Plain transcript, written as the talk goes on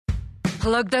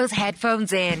Plug those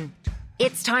headphones in.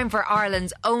 It's time for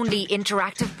Ireland's only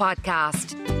interactive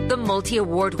podcast, the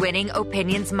multi-award-winning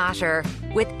Opinions Matter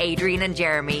with Adrian and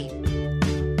Jeremy.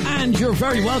 And you're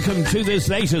very welcome to this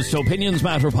latest Opinions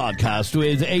Matter podcast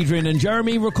with Adrian and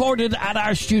Jeremy, recorded at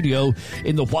our studio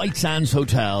in the White Sands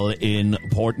Hotel in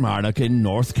Portmarnock in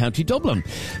North County Dublin.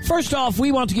 First off,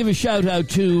 we want to give a shout out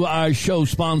to our show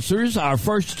sponsors. Our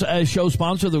first show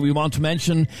sponsor that we want to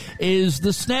mention is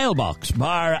the Snail Box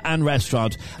Bar and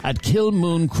Restaurant at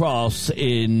Kilmoon Cross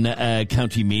in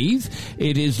County Meath.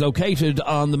 It is located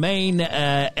on the main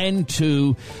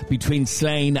N2 between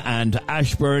Slane and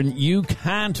Ashburn. You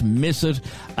can't miss it,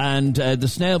 and the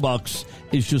Snail Box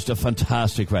is just a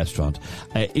fantastic restaurant.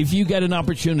 If you get an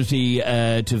opportunity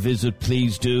to visit,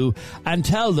 please do, and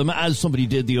tell them, as somebody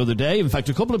did the other day. In fact,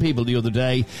 a couple of people the other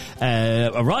day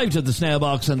arrived at the Snail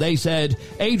Box and they said,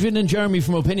 Adrian and Jeremy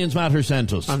from Opinions Matter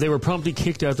sent us. And they were promptly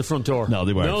kicked out the front door. No,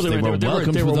 they weren't. No, they were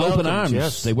welcomed with open arms.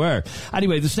 Yes. They were.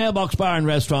 Anyway, the Snail Box Bar and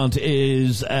Restaurant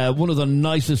is one of the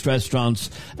nicest restaurants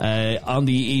on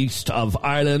the east of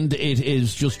Ireland. It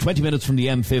is just 20 minutes from the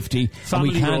M50.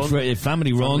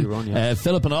 Family run. Yes.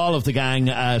 Philip and all of the gang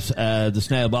at the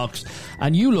Snail Box.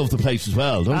 And you love the place as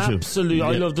well, don't you? Absolutely.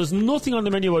 Yeah. There's nothing on the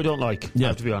menu I don't like, I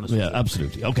have to be honest with you. Yeah,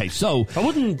 absolutely. Okay, so...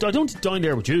 I don't dine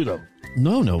there with you, though.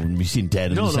 No, we've seen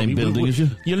dead in the same building as you.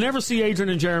 You'll never see Adrian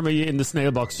and Jeremy in the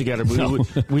Snail Box together.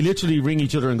 We literally ring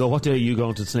each other and go, what day are you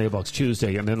going to the Snail Box?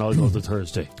 Tuesday, and then I'll go to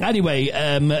Thursday. Anyway,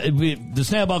 the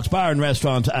Snail Box Bar and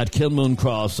Restaurant at Kilmoon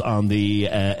Cross on the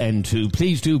N2.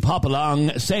 Please do pop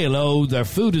along, say hello. Their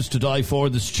food is to die for.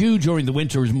 The stew during the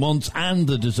winter months and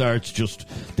the desserts,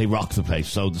 they rock the place.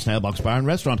 So the Snail Box Bar and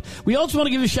Restaurant. We also want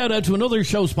to give a shout out to another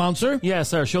show sponsor.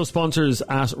 Yes, our show sponsors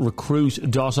at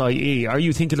recruit.ie. Are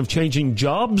you thinking of changing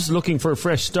jobs, looking for a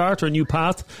fresh start or a new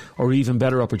path, or even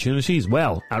better opportunities?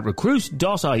 Well, at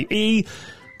recruit.ie,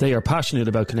 they are passionate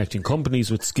about connecting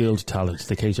companies with skilled talent.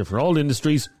 They cater for all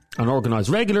industries and organise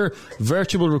regular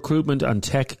virtual recruitment and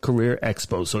tech career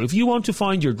expos. So if you want to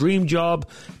find your dream job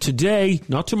today,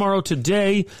 not tomorrow,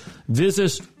 today,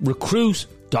 visit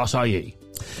recruit.ie.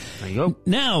 There you go.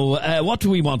 Now, what do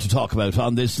we want to talk about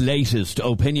on this latest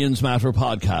Opinions Matter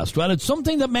podcast? Well, it's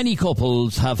something that many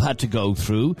couples have had to go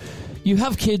through. You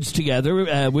have kids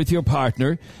together with your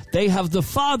partner. They have the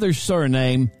father's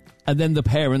surname, and then the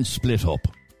parents split up.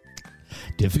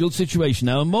 Difficult situation.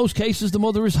 Now, in most cases, the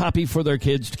mother is happy for their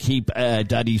kids to keep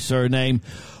daddy's surname,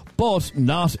 but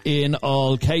not in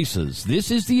all cases. This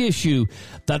is the issue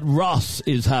that Ross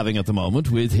is having at the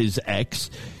moment with his ex.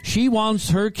 She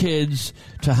wants her kids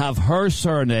to have her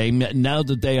surname now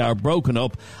that they are broken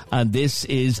up, and this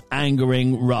is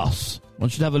angering Ross. I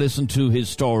want you to have a listen to his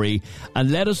story and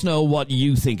let us know what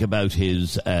you think about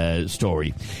his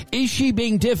story. Is she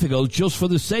being difficult just for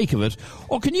the sake of it,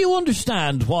 or can you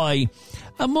understand why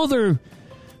a mother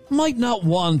might not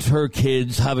want her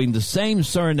kids having the same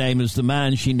surname as the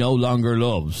man she no longer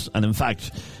loves, and in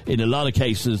fact, in a lot of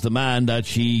cases, the man that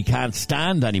she can't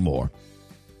stand anymore?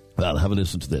 Well, have a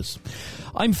listen to this.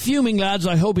 I'm fuming, lads.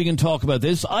 I hope we can talk about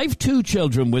this. I've 2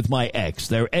 children with my ex.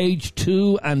 They're aged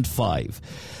 2 and 5.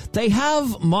 They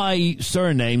have my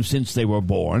surname since they were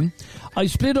born. I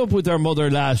split up with their mother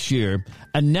last year,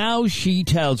 and now she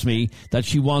tells me that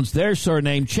she wants their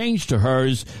surname changed to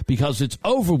hers because it's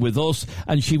over with us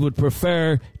and she would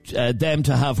prefer them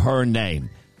to have her name.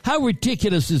 How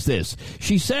ridiculous is this?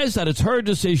 She says that it's her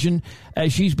decision.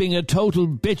 She's being a total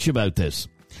bitch about this.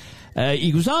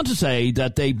 He goes on to say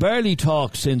that they barely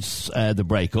talk since the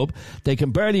breakup. They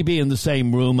can barely be in the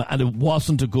same room, and it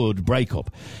wasn't a good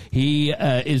breakup. He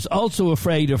is also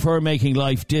afraid of her making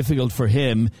life difficult for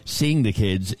him, seeing the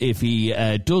kids, if he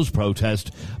does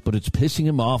protest, but it's pissing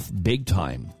him off big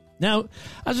time. Now,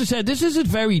 as I said, this is a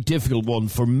very difficult one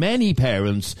for many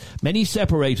parents, many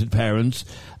separated parents,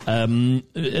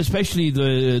 especially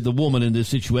the woman in this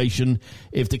situation.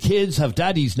 If the kids have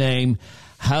daddy's name,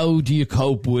 how do you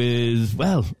cope with,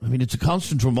 well, I mean, it's a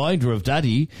constant reminder of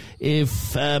daddy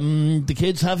if the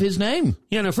kids have his name.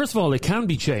 Yeah, now, first of all, it can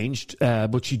be changed,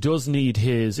 but she does need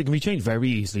it can be changed very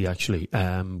easily, actually,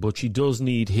 but she does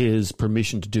need his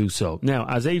permission to do so. Now,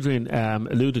 as Adrian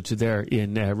alluded to there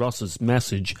in Ross's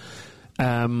message,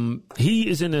 he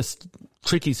is in a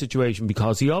tricky situation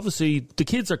because he obviously, the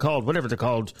kids are called whatever they're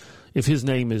called if his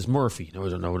name is Murphy. Now, I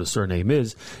don't know what his surname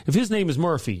is. If his name is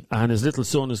Murphy and his little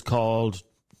son is called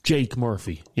Jake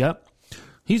Murphy, yeah,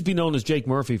 he's been known as Jake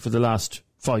Murphy for the last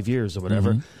 5 years or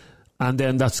whatever, and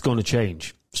then that's going to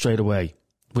change straight away,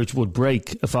 which would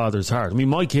break a father's heart. I mean,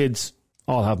 my kids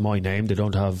all have my name. They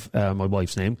don't have my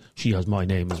wife's name. She has my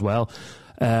name as well.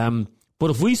 But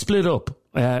if we split up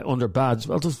under bad.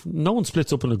 Well, no one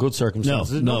splits up under good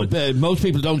circumstances. No. Most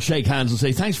people don't shake hands and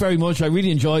say, thanks very much, I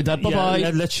really enjoyed that, bye-bye.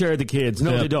 Yeah, let's share the kids.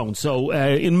 No, they don't. So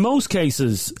in most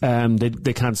cases,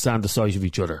 they can't stand the sight of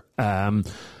each other. And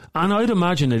I'd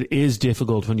imagine it is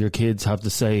difficult when your kids have the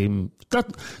same...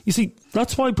 You see,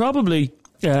 that's why probably...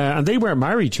 and they weren't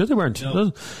married, sure they weren't.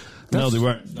 No, they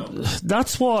weren't. No.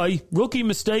 That's why, rookie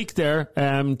mistake there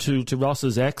to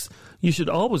Ross's ex, you should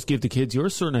always give the kids your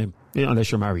surname,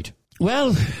 unless you're married.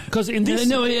 Well, because in this, I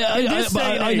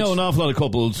know an awful lot of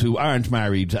couples who aren't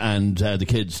married and the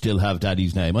kids still have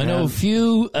daddy's name. I know a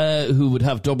few who would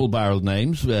have double-barreled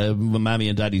names, mammy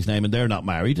and daddy's name, and they're not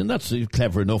married, and that's a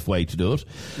clever enough way to do it.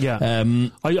 Yeah,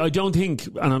 I don't think,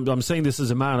 and I'm saying this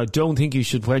as a man, I don't think you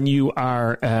should, when you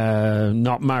are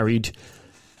not married,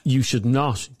 you should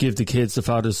not give the kids the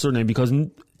father's surname, because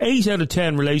 8 out of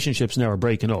 10 relationships now are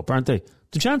breaking up, aren't they?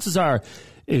 The chances are,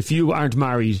 if you aren't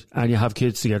married and you have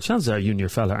kids together, chances are you and your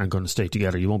fella aren't going to stay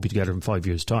together. You won't be together in 5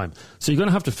 years' time. So you're going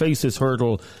to have to face this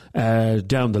hurdle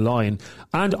down the line.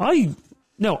 And I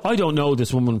don't know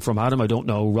this woman from Adam. I don't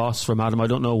know Ross from Adam. I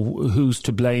don't know who's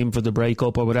to blame for the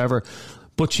breakup or whatever.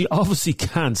 But she obviously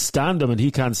can't stand him and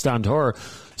he can't stand her.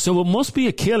 So it must be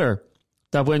a killer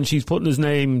that when she's putting his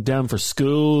name down for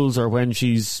schools or when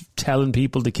she's telling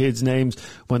people the kids' names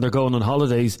when they're going on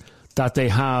holidays, that they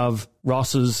have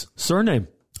Ross's surname.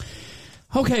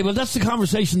 Okay, well, that's the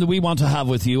conversation that we want to have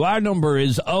with you. Our number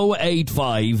is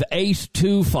 085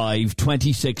 825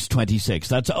 2626.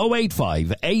 That's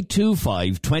 085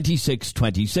 825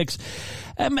 2626.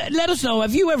 Let us know,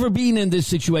 have you ever been in this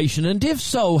situation? And if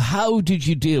so, how did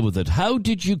you deal with it? How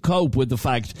did you cope with the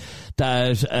fact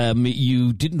that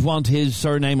you didn't want his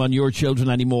surname on your children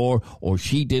anymore, or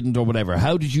she didn't, or whatever?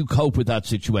 How did you cope with that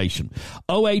situation?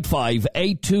 085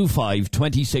 825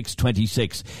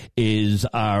 2626 is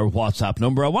our WhatsApp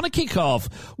number. I want to kick off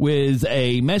with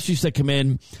a message that came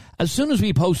in as soon as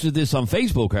we posted this on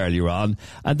Facebook earlier on,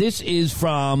 and this is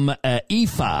from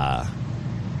Aoife.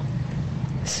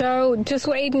 So, just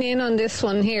wading in on this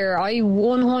one here, I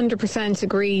 100%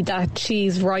 agree that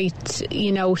she's right.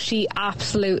 You know, she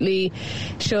absolutely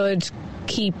should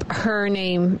keep her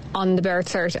name on the birth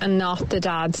cert and not the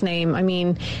dad's name. I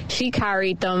mean, she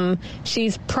carried them.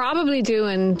 She's probably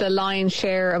doing the lion's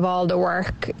share of all the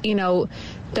work. You know,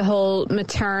 the whole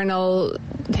maternal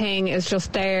thing is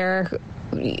just there.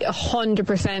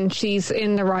 100% she's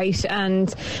in the right.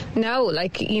 And no,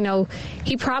 like, you know,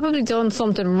 he probably done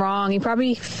something wrong. He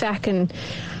probably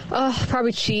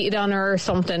probably cheated on her or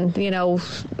something. You know,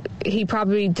 he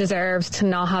probably deserves to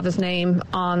not have his name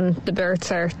on the birth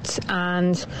cert,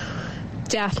 and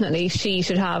definitely she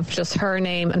should have just her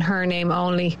name and her name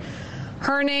only.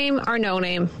 Her name or no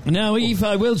name. Now, Eve,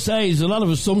 I will say, there's a lot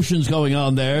of assumptions going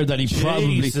on there that he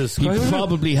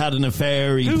probably had an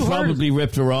affair. He probably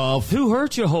ripped her off. Who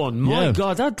hurt you, hon? My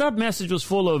God, that message was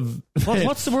full of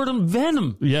what's the word?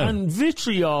 Venom and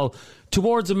vitriol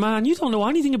towards a man. You don't know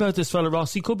anything about this fella,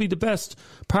 Ross. He could be the best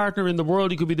partner in the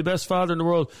world. He could be the best father in the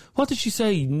world. What did she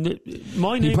say?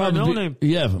 My name or no name?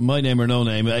 Yeah, my name or no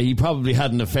name. He probably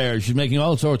had an affair. She's making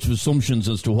all sorts of assumptions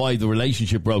as to why the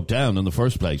relationship broke down in the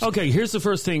first place. Okay, here's the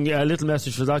first thing, a little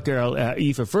message for that girl,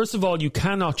 Aoife. First of all, you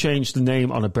cannot change the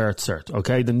name on a birth cert,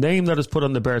 okay? The name that is put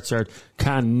on the birth cert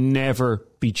can never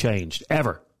be changed,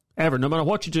 ever. Ever. No matter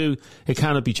what you do, it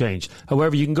cannot be changed.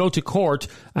 However, you can go to court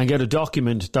and get a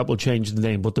document that will change the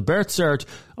name. But the birth cert,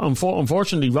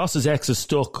 unfortunately, Ross's ex is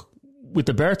stuck with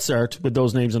the birth cert, with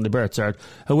those names on the birth cert.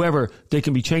 However, they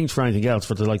can be changed for anything else,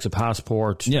 for the likes of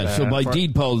passport. Yeah, so by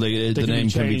deed poll, the name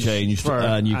can be changed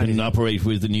and you can operate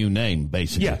with the new name,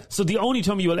 basically. Yeah, so the only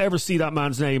time you will ever see that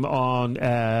man's name on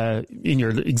in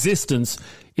your existence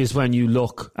is when you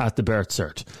look at the birth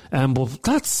cert.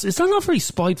 But is that not very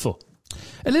spiteful?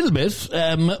 A little bit,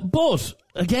 but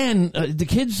again, the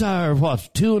kids are,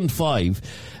 2 and 5.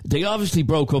 They obviously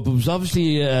broke up. It was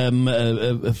obviously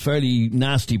a fairly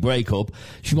nasty breakup.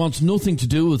 She wants nothing to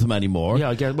do with him anymore.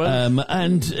 Yeah, I get it.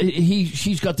 And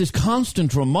she's got this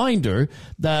constant reminder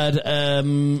that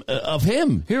of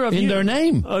him in their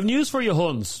name. I've news for you,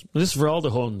 huns. This is for all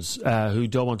the huns who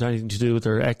don't want anything to do with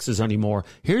their exes anymore.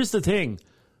 Here's the thing.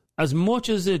 As much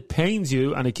as it pains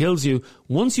you and it kills you,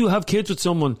 once you have kids with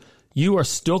someone, you are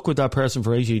stuck with that person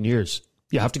for 18 years.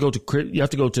 You have to go to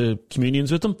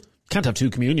communions with them. You can't have 2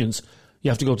 communions.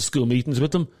 You have to go to school meetings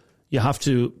with them. You have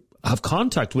to have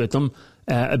contact with them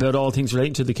about all things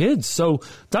relating to the kids. So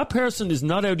that person is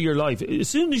not out of your life. As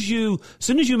soon as you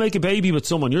make a baby with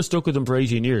someone, you're stuck with them for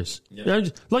 18 years. Yeah.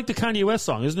 Like the Kanye West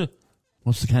song, isn't it?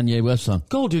 What's the Kanye West song?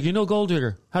 Gold Digger, you know Gold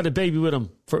Digger? Had a baby with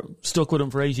him, stuck with him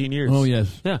for 18 years. Oh,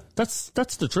 yes. Yeah, that's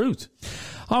the truth.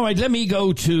 All right, let me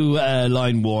go to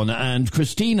line one. And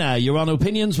Christina, you're on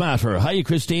Opinions Matter. Hiya,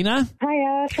 Christina.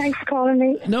 Hiya, thanks for calling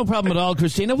me. No problem at all,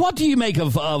 Christina. What do you make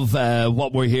of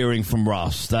what we're hearing from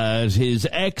Ross? That his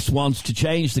ex wants to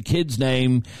change the kid's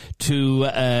name to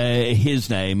his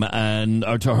name,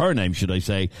 or to her name, should I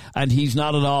say, and he's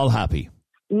not at all happy.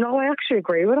 No, I actually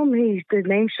agree with him. The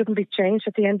name shouldn't be changed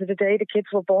at the end of the day. The kids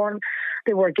were born,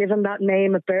 they were given that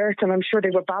name at birth, and I'm sure they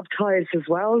were baptised as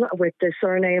well with the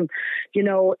surname. You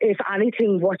know, if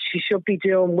anything, what she should be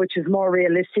doing, which is more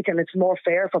realistic and it's more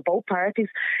fair for both parties,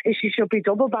 is she should be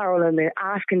double-barreling it,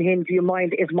 asking him, do you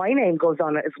mind if my name goes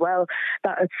on it as well?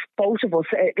 That it's both of us,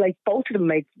 like both of them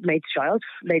made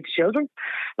children.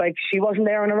 Like she wasn't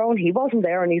there on her own, he wasn't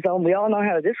there on his own. We all know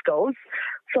how this goes.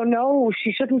 So no,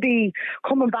 she shouldn't be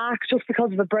coming back just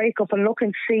because of a breakup and look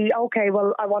and see, okay,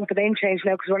 well, I want the name change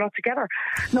now because we're not together.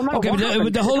 No matter what happens,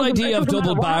 but the whole idea of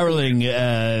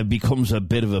double-barreling becomes a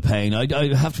bit of a pain.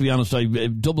 I have to be honest,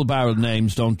 double-barreled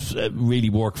names don't really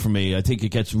work for me. I think it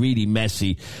gets really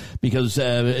messy because...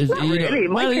 not really.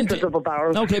 My kids are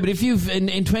double-barreled. Okay, but if you've,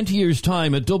 in 20 years'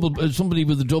 time, somebody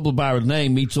with a double-barreled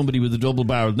name meets somebody with a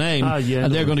double-barreled name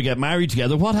and they're going to get married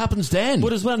together, what happens then?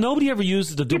 But as well, nobody ever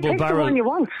uses the double-barrel... You pick the one you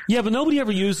want. Yeah, but nobody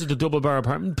ever uses the double-barrel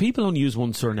part. People don't use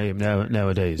one surname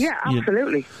nowadays. Yeah,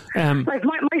 absolutely. Like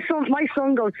my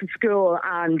son goes to school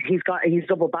and he's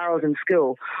double-barreled in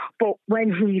school, but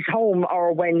when he's home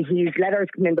or when his letters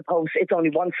come in the post, it's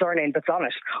only one surname that's on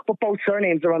it, but both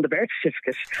surnames are on the birth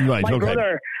certificate. Right.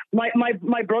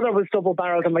 My brother was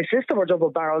double-barreled and my sister were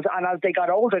double-barreled, and as they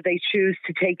got older, they choose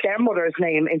to take their mother's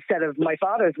name instead of my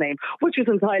father's name, which was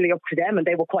entirely up to them, and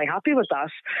they were quite happy with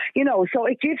that. You know, so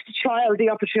it gives the child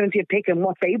the opportunity of picking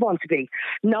what they want to be,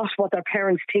 not what their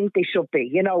parents think they should be.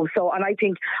 You know, so and I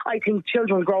think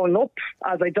children growing up,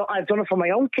 as I've done it for my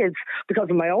own kids because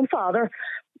of my own father.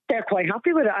 They're quite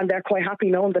happy with it, and they're quite happy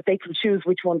knowing that they can choose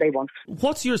which one they want.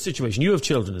 What's your situation? You have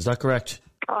children, is that correct?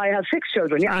 I have 6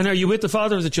 children, yeah. And are you with the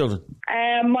father of the children?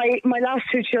 My last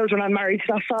 2 children, I'm married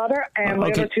to that father.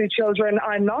 My other 2 children,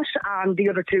 I'm not. And the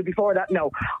other 2 before that, no.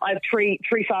 I have three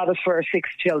fathers for 6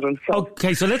 children. So.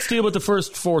 Okay, so let's deal with the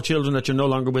first 4 children that you're no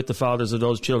longer with the fathers of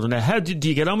those children. How do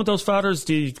you get on with those fathers?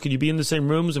 Can you be in the same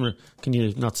rooms, or can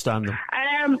you not stand them?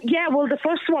 Yeah, well, the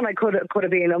first one I could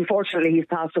have been. Unfortunately, he's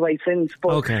passed away since.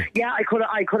 But yeah, I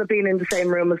could have been in the same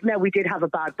room as. Now, we did have a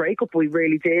bad breakup. We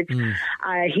really did.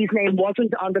 His name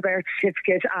wasn't on the birth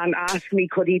certificate, and asked me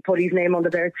could he put his name on the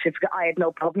birth certificate. I had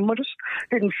no problem with it.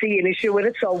 Didn't see an issue with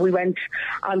it, so we went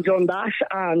and done that.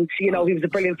 And you know, he was a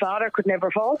brilliant father. Could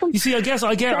never fault him. You see, I guess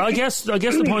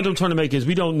the point I'm trying to make is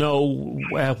we don't know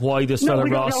why this fella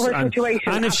Ross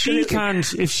and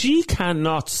if she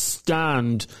cannot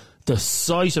stand the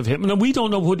sight of him. And we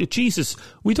don't know what he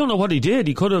did.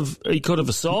 He could have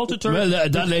assaulted her. Well,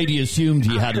 that lady assumed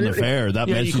he had an affair. That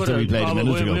message that we played a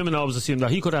minute ago. Women always assume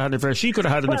that he could have had an affair. She could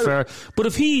have had an affair. But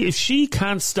if she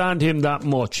can't stand him that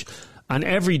much, and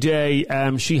every day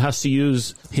she has to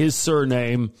use his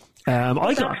surname. That's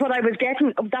what I was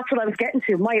getting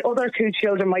to. My other 2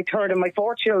 children, my third and my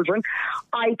fourth children,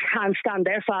 I can't stand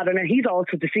their father, and he's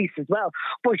also deceased as well.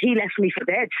 But he left me for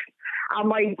dead. And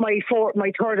my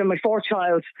third and my fourth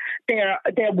child, they're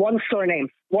one surname,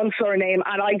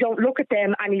 and I don't look at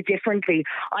them any differently.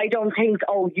 I don't think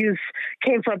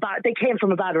they came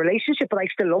from a bad relationship, but I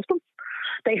still love them.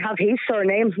 They have his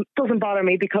surname. Doesn't bother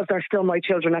me because they're still my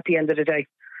children at the end of the day.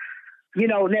 You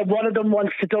know, now one of them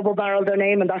wants to double barrel their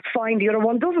name, and that's fine. The other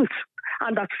one doesn't.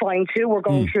 And that's fine too. We're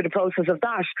going through the process of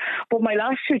that. But my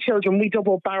last 2 children, we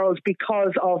double barreled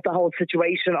because of the whole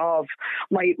situation of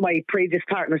my previous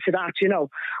partner to that, you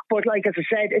know. But like as I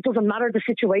said, it doesn't matter the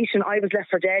situation. I was left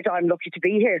for dead. I'm lucky to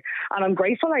be here, and I'm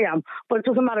grateful I am. But it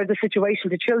doesn't matter the situation.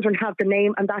 The children have the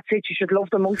name, and that's it. You should love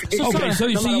them unconditionally. Okay, so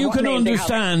you can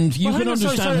understand. You can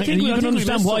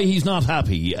understand why he's not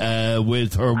happy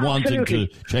with her wanting to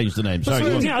change the name. Sorry,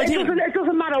 it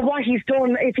doesn't matter what he's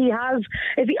done. If he has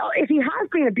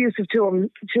been abusive to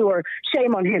her,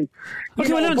 shame on him.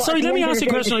 Okay, let me ask you a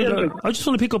question. I just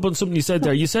want to pick up on something you said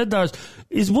there. You said that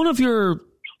is one of your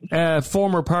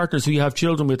former partners who you have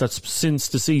children with that's since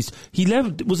deceased.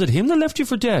 Was it him that left you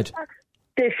for dead?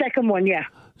 The second one, yeah.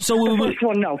 So the first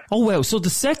one, no. Oh well. So the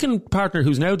second partner,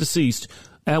 who's now deceased,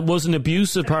 was an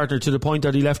abusive partner to the point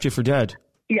that he left you for dead.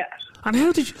 Yeah. And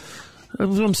how did you?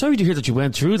 I'm sorry to hear that you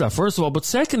went through that. First of all, but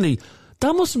secondly,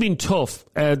 that must have been tough,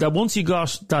 that once you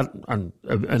got an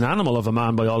animal of a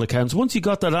man by all accounts, once you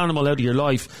got that animal out of your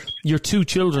life, your 2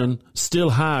 children still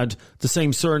had the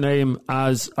same surname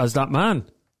as that man.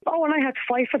 Oh, and I had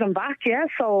fight for them back, yeah.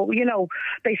 So,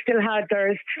 they still had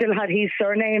his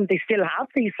surname. They still have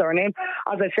his surname.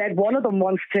 As I said, one of them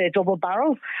wants to double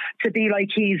barrel to be like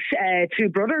his two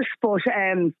brothers, but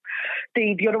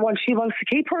the other one, she wants to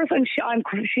keep hers, and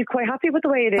she's quite happy with the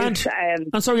way it is.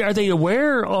 And sorry, are they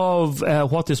aware of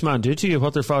what this man did to you,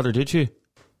 what their father did to you?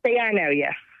 They are now,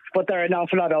 yeah. But they're an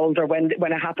awful lot older. When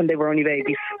it happened, they were only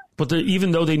babies. But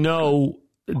even though they know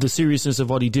the seriousness of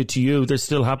what he did to you, they're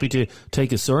still happy to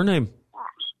take his surname.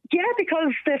 Yeah,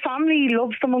 because the family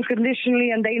loves them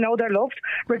unconditionally, and they know they're loved,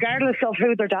 regardless of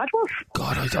who their dad was.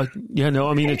 God, it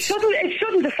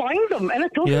shouldn't define them, and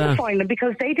it doesn't define them,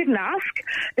 because they didn't ask.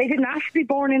 They didn't ask to be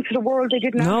born into the world. They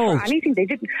didn't ask for anything. They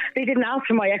didn't ask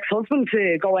for my ex-husband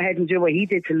to go ahead and do what he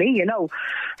did to me.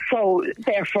 So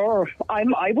therefore,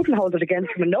 I wouldn't hold it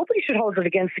against them, and nobody should hold it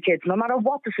against the kids, no matter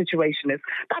what the situation is.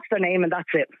 That's their name, and that's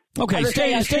it. Okay,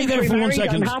 stay there for 1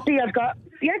 second. I'm happy.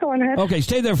 Go on ahead. Okay,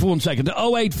 stay there for 1 second.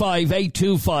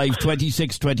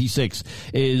 085-825-2626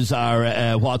 is our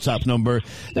WhatsApp number.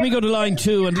 Let me go to line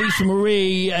 2, and Lisa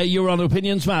Marie, you're on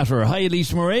Opinions Matter. Hi,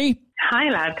 Lisa Marie. Hi,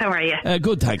 lads. How are you?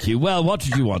 Good, thank you. Well, what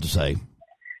did you want to say?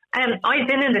 I've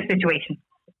been in this situation.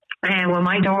 When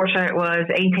my daughter was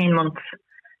 18 months,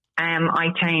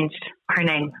 I changed her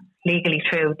name legally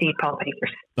through deed poll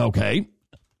papers. Okay.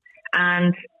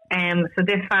 And so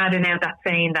this father now that's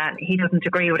saying that he doesn't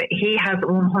agree with it, he has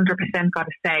 100% got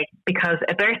to say, because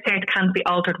a birth cert can't be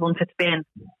altered once it's been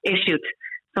issued.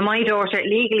 So my daughter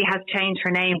legally has changed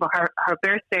her name, but her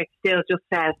birth cert still just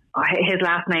says his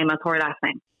last name as her last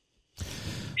name.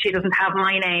 She doesn't have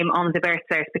my name on the birth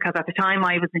cert, because at the time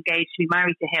I was engaged to be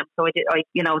married to him. So I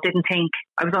didn't think,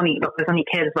 I was only a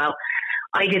kid as well.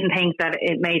 I didn't think that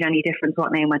it made any difference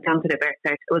what name went onto the birth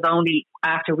cert. It was only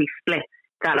after we split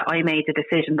that I made the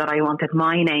decision that I wanted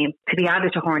my name to be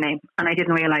added to her name, and I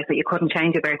didn't realise that you couldn't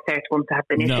change a birth cert once it had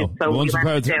been issued. So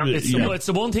it's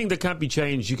the one thing that can't be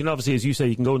changed. You can obviously, as you say,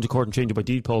 you can go into court and change it by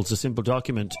deed poll. It's a simple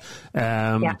document,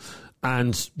 and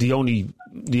the only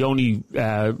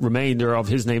remainder of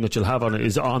his name that you'll have on it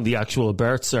is on the actual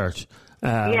birth cert.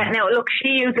 Now look,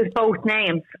 she uses both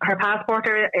names. Her passport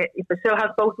still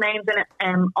has both names in it.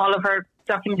 All of her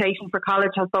documentation for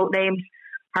college has both names.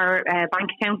 Her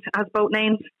bank account has both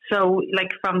names. So,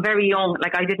 from very young,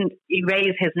 I didn't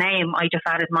erase his name. I just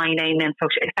added my name in. So,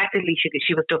 effectively,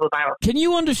 she was double barreled. Can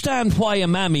you understand why a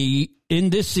mammy in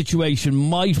this situation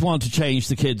might want to change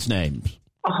the kids' names?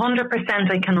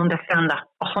 100% I can understand that.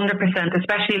 100%,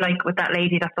 especially with that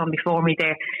lady that's on before me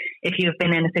there. If you've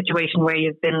been in a situation where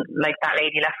you've been like that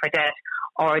lady left for dead,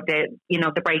 or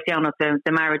the breakdown of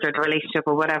the marriage or the relationship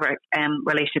or whatever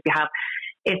relationship you have.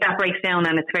 If that breaks down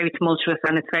and it's very tumultuous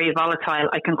and it's very volatile,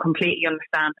 I can completely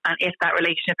understand. And if that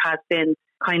relationship has been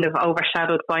kind of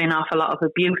overshadowed by an awful lot of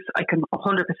abuse, I can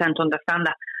 100% understand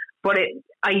that. But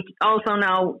I also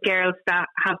know girls that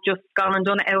have just gone and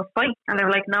done it out of spite, and they're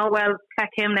like, no, well,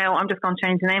 heck him now, I'm just going to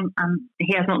change the name, and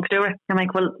he has nothing to do with it. I'm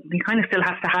like, well, he kind of still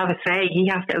has to have a say. He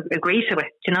has to agree to it.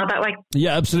 Do you know that way?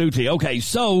 Yeah, absolutely. Okay,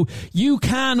 so you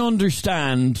can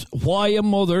understand why a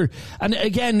mother, and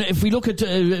again, if we look at,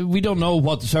 we don't know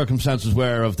what the circumstances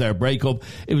were of their breakup.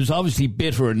 It was obviously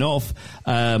bitter enough.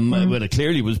 Well, it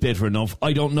clearly was bitter enough.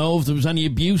 I don't know if there was any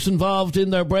abuse involved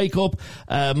in their breakup,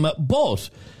 but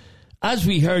as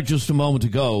we heard just a moment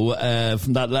ago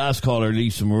from that last caller,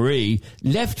 Lisa Marie,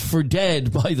 left for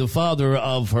dead by the father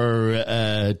of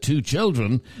her 2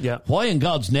 children, why in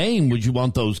God's name would you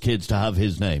want those kids to have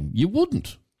his name? You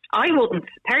wouldn't. I wouldn't.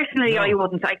 Personally, no. I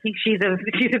wouldn't. I think she's a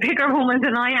bigger woman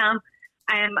than I am.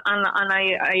 And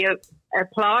I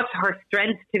applaud her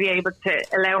strength to be able to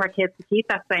allow her kids to keep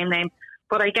that same name.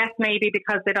 But I guess maybe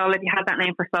because they'd already had that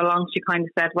name for so long, she kind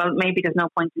of said, well, maybe there's no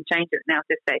point in changing it now at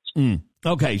this stage.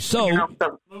 Okay, so...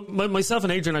 Myself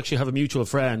and Adrian actually have a mutual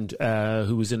friend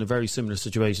who was in a very similar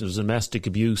situation. It was a domestic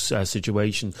abuse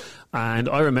situation. And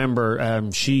I remember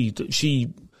she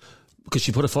because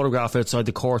she put a photograph outside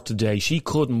the court today, she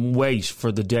couldn't wait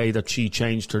for the day that she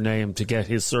changed her name to get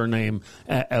his surname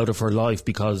out of her life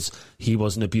because he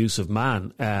was an abusive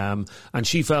man. And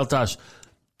she felt that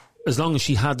as long as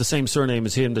she had the same surname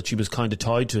as him, that she was kind of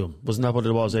tied to him. Wasn't that what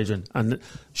it was, Adrian? And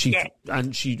she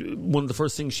one of the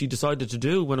first things she decided to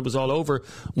do when it was all over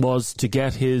was to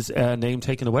get his name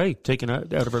taken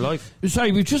out of her life.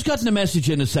 Sorry, we've just gotten a message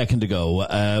in a second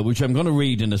ago, which I'm going to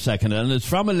read in a second, and it's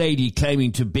from a lady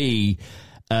claiming to be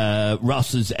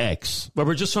Ross's ex. Well,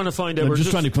 we're just trying to find out. We're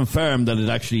just trying to confirm that it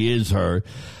actually is her.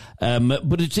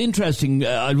 But it's interesting.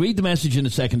 I'll read the message in a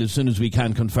second as soon as we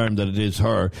can confirm that it is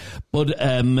her. But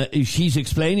she's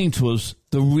explaining to us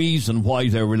the reason why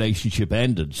their relationship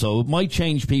ended. So it might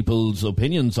change people's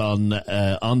opinions on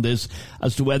this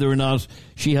as to whether or not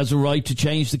she has a right to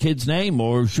change the kid's name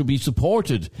or should be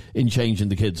supported in changing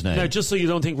the kid's name. Now, just so you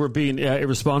don't think we're being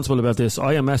irresponsible about this,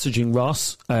 I am messaging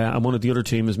Ross and one of the other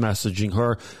team is messaging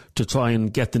her to try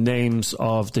and get the names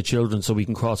of the children so we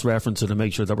can cross-reference it and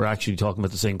make sure that we're actually talking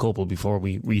about the same couple before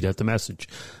we read out the message.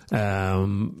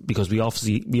 Because we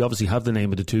obviously have the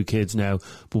name of the two kids now,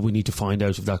 but we need to find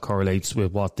out if that correlates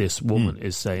with what this woman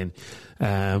is saying.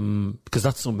 Because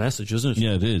that's some message, isn't it?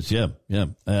 Yeah, it is, yeah.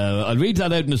 I'll read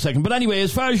that out in a second. But anyway,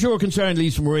 as far as you're concerned,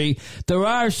 Lisa Marie, there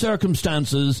are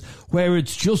circumstances where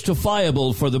it's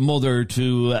justifiable for the mother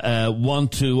to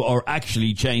want to or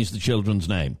actually change the children's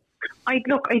name. I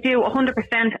do 100%,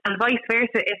 and vice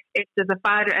versa. If there's a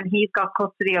father and he's got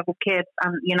custody of his kids,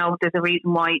 and there's a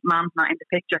reason why mom's not in the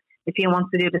picture. If he wants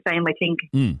to do the same, I think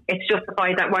it's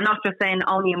justified. That we're not just saying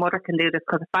only a mother can do this,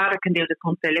 because a father can do this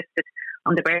once they're listed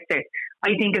on the birth cert.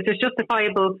 I think if there's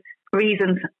justifiable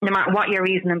reasons, no matter what your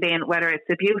reasoning being, whether it's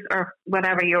abuse or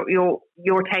whatever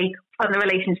your take on the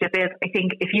relationship is, I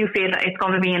think if you feel that it's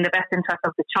going to be in the best interest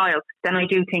of the child, then I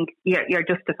do think you're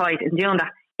justified in doing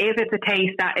that. If it's a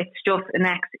case that it's just an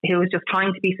ex who is just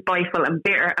trying to be spiteful and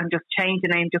bitter and just change the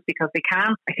name just because they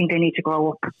can, I think they need to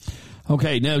grow up.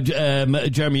 Okay, now,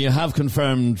 Jeremy, you have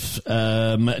confirmed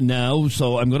now,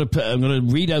 so I'm going to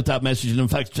read out that message. And in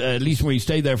fact, Lisa Marie,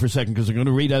 stay there for a second because I'm going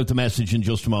to read out the message in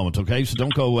just a moment. Okay, so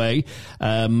don't go away.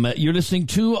 You're listening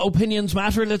to Opinions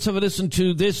Matter. Let's have a listen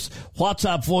to this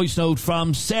WhatsApp voice note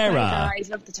from Sarah. Hi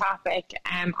guys, love the topic.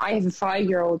 I have a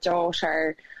 5-year-old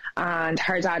daughter, and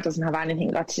her dad doesn't have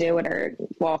anything got to do with her.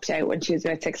 Walked out when she was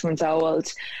about 6 months old.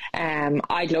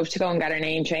 I'd love to go and get her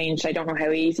name changed. I don't know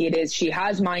how easy it is. She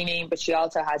has my name, but she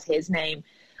also has his name.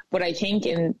 But I think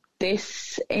in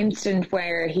this instant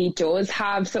where he does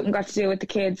have something got to do with the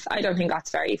kids, I don't think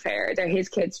that's very fair. They're his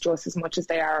kids just as much as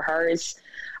they are hers.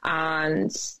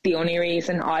 And the only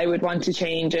reason I would want to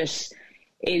change it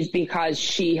is because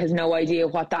she has no idea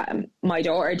my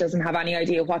daughter doesn't have any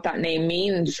idea what that name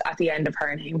means at the end of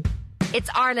her name. It's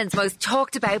Ireland's most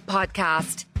talked about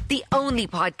podcast. The only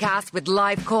podcast with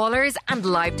live callers and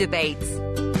live debates.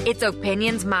 It's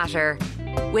Opinions Matter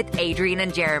with Adrian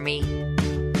and Jeremy.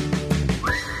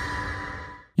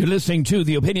 You're listening to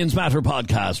the Opinions Matter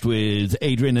podcast with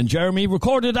Adrian and Jeremy,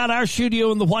 recorded at our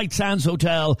studio in the White Sands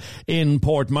Hotel in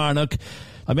Portmarnock.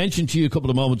 I mentioned to you a couple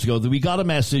of moments ago that we got a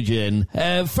message in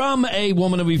from a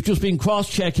woman, and we've just been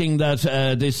cross-checking that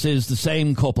this is the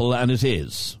same couple, and it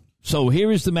is. So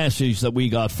here is the message that we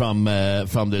got from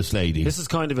this lady. This is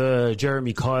kind of a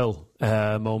Jeremy Kyle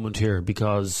moment here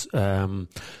because...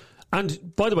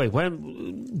 and by the way,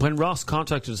 when Ross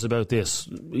contacted us about this,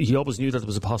 he always knew that there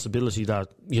was a possibility that,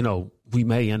 we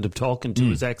may end up talking to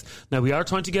his ex. Now, we are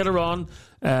trying to get her on.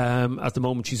 At the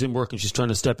moment, she's in work and she's trying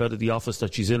to step out of the office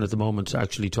that she's in at the moment to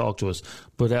actually talk to us.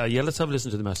 But let's have a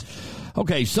listen to the message.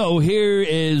 Okay, so here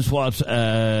is what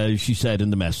she said in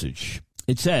the message.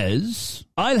 It says,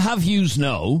 I'll have yous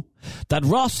know that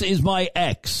Ross is my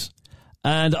ex.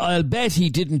 And I'll bet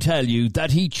he didn't tell you that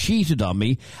he cheated on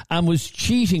me and was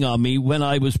cheating on me when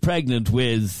I was pregnant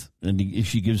with, and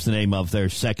she gives the name of their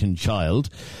second child.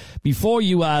 Before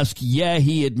you ask, yeah,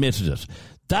 he admitted it.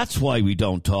 That's why we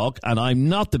don't talk, and I'm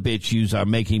not the bitch yous are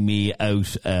making me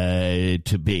out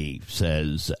to be,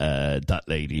 says that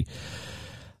lady.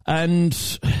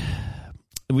 And...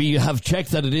 we have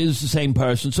checked that it is the same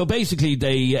person. So basically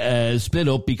they split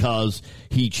up because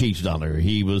he cheated on her.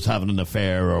 He was having an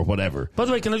affair or whatever. By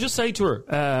the way, can I just say to her,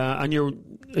 and you're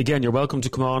welcome to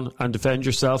come on and defend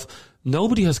yourself.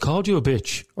 Nobody has called you a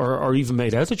bitch or even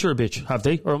made out that you're a bitch, have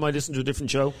they? Or am I listening to a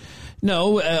different show?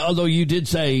 No, although you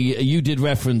did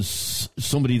reference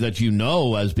somebody that you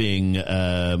know as being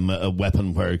a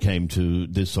weapon where it came to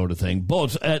this sort of thing.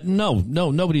 But no,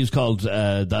 nobody has called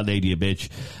that lady a bitch.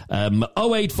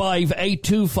 085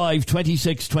 825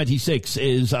 2626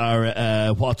 is our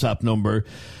WhatsApp number.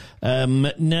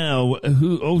 Now,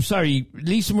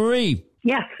 Lisa Marie.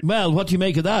 Yes. Well, what do you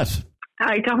make of that?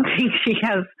 I don't think she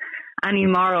has any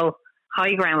moral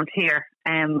high ground here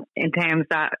in terms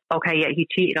that, okay, yeah, he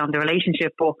cheated on the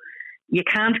relationship, but you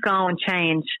can't go and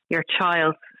change your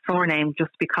child's surname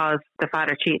just because the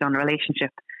father cheated on the relationship.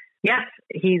 Yes,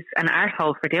 he's an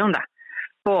arsehole for doing that.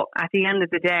 But at the end of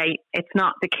the day, it's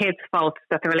not the kid's fault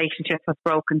that the relationship has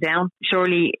broken down.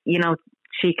 Surely,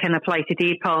 she can apply to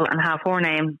deed poll and have her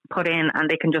name put in and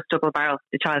they can just double barrel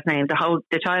the child's name.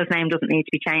 The child's name doesn't need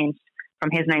to be changed from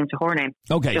his name to her name.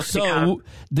 Okay, so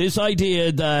this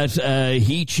idea that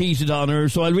he cheated on her,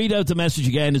 so I'll read out the message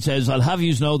again. It says, I'll have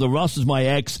yous know that Ross is my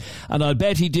ex, and I'll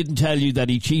bet he didn't tell you that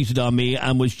he cheated on me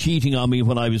and was cheating on me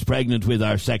when I was pregnant with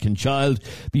our second child.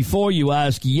 Before you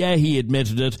ask, yeah, he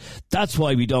admitted it. That's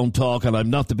why we don't talk, and I'm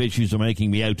not the bitch who's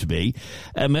making me out to be.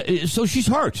 So she's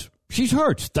hurt. She's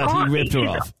hurt that he ripped her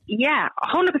off. Yeah,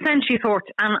 100% she's hurt,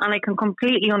 and I can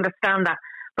completely understand that.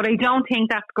 But I don't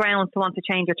think that's grounds to want to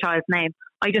change your child's name.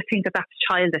 I just think that that's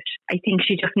childish. I think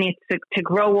she just needs to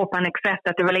grow up and accept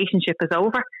that the relationship is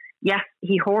over. Yes,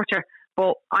 he hurt her,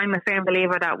 but I'm a firm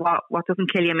believer that what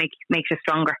doesn't kill you makes you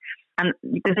stronger. And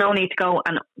there's no need to go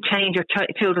and change your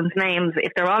children's names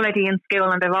if they're already in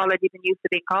school and they've already been used to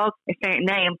being called a certain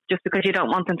name just because you don't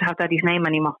want them to have daddy's name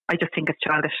anymore. I just think it's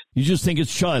childish. You just think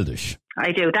it's childish?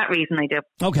 I do. That reason I do.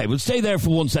 Okay, well, stay there for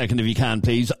 1 second if you can,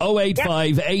 please.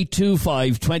 085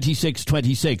 825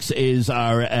 2626 is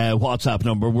our WhatsApp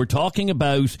number. We're talking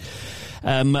about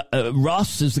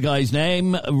Ross is the guy's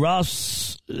name.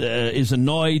 Ross is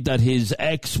annoyed that his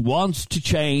ex wants to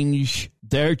change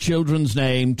their children's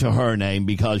name to her name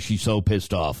because she's so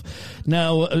pissed off.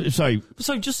 Now, sorry,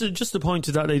 just to point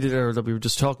to that lady there that we were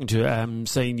just talking to,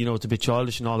 saying, you know, it's a bit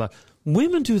childish and all that.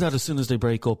 Women do that as soon as they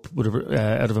break up with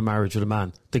out of a marriage with a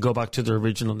man. They go back to their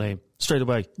original name straight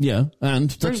away. Yeah, and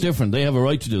that's different. They have a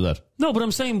right to do that. No, but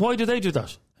I'm saying, why do they do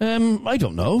that? I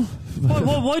don't know.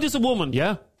 Why does a woman,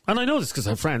 yeah, and I know this because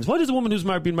I have friends, why does a woman who's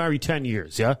been married 10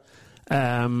 years, yeah,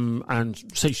 and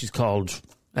say she's called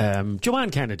Joanne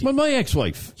Kennedy. Well, my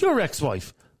ex-wife. Your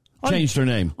ex-wife. Changed her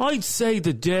name. I'd say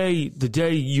the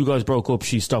day you guys broke up,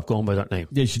 she stopped going by that name.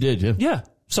 Yeah, she did, yeah. Yeah.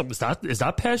 So is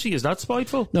that petty? Is that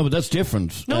spiteful? No, but that's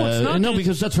different. No, it's not. No,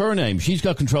 because that's her name. She's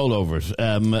got control over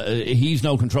it. He's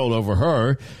no control over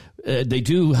her. They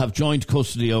do have joint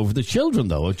custody over the children,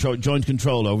 though. Joint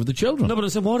control over the children. No, but I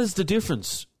said, what is the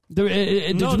difference?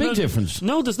 There's a big difference.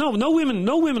 No, there's no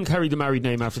women carry the married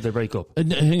name after they break up.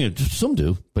 Hang on, some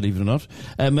do, believe it or not.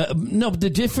 No, but the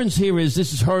difference here is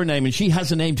this is her name and she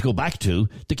has a name to go back to.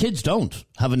 The kids don't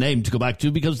have a name to go back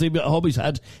to because they've always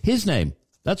had his name.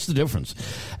 That's the difference.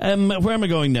 Where am I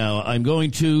going now? I'm going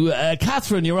to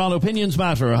Catherine. You're on Opinions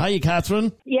Matter. Hiya,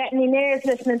 Catherine. Yeah, my nerves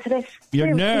listening to this. Your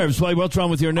seriously. Nerves? Why? What's wrong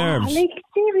with your nerves?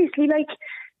 Seriously,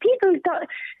 people that...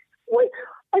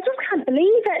 I just can't believe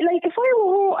it. If I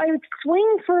were her, I would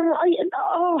swing for him.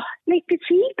 The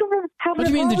cheek of him. What do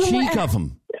you mean the cheek of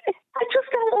him? I just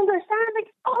don't understand.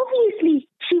 Obviously,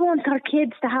 she wants her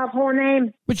kids to have her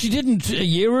name. But she didn't a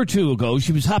year or two ago.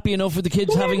 She was happy enough with the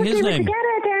kids having his name.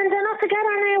 They're not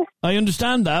together now. I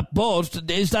understand that,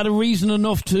 but is that a reason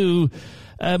enough to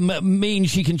mean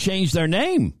she can change their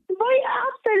name? Right,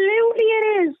 absolutely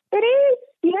it is. It is.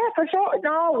 Yeah, for sure.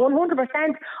 No,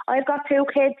 100%. I've got 2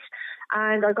 kids.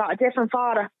 And I got a different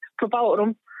father for both of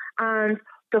them. And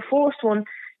the first one,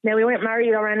 now we weren't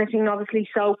married or anything, obviously,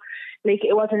 so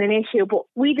it wasn't an issue. But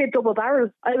we did double barrel.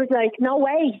 I was like, no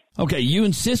way. Okay, you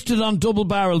insisted on double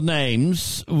barreled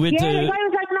names with I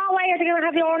was like, no way, are they going to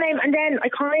have your name? And then I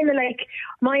kind of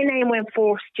my name went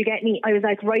first. Do you get me? I was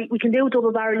like, right, we can do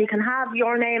double barrel. You can have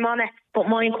your name on it, but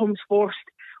mine comes first.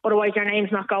 Otherwise, your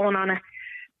name's not going on it.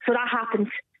 So that happened.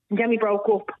 And then we broke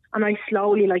up, and I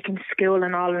slowly, in school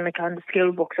and all, and on the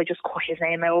school books, I just cut his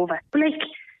name out of it. But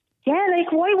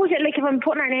why would it? If I'm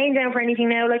putting her name down for anything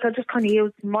now, I'll just kind of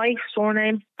use my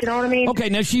surname. Do you know what I mean? Okay,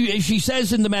 now she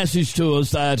says in the message to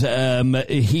us that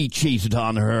he cheated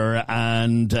on her,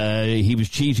 and he was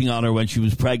cheating on her when she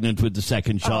was pregnant with the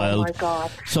second child. Oh my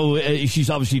God! So she's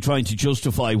obviously trying to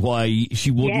justify why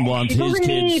she wouldn't want his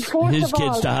kids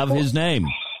to have his name.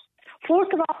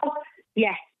 First of all,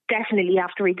 yes. Definitely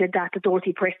after he did that, the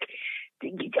dirty prick.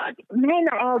 Men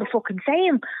are all the fucking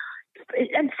same.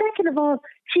 And second of all,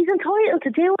 she's entitled to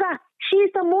do that. She's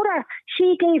the mother.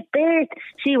 She gave birth.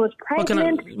 She was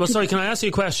pregnant. Can I ask you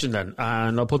a question then?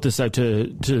 And I'll put this out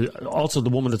to also the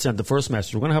woman that sent the first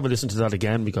message. We're going to have a listen to that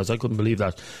again because I couldn't believe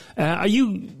that.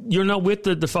 You're not with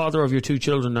the father of your 2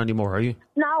 children anymore, are you?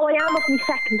 No, I am with my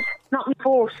second, not my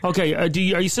first. Okay, are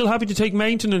you still happy to take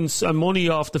maintenance and money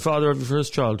off the father of your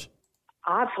first child?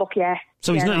 Ah, fuck yeah.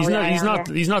 So he's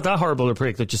not that horrible a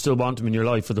prick that you still want him in your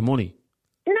life for the money.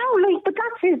 No, but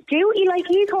that's his duty.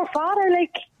 He's her father.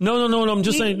 No. I'm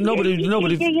just saying. But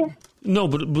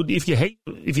if you hate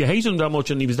him that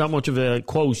much and he was that much of a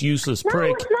quote useless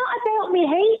prick. No, it's not about me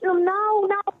hating him. No.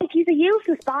 He's a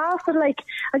useless bastard.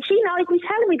 And she knows. We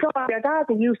tell me, God, your dad's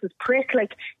a useless prick.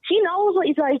 She knows what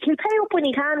he's like. He'll pay up when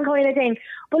he can, kind of thing.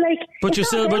 But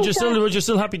you're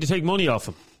still happy to take money off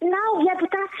him. No, yeah, but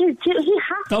that's he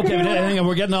has to. Okay, but hang on,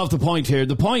 we're getting off the point here.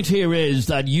 The point here is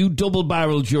that you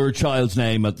double-barreled your child's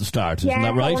name at the start, isn't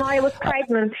that right? When I was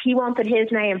pregnant, he wanted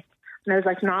his name. And I was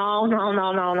like, no.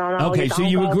 Okay, so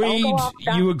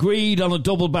you agreed on a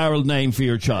double-barreled name for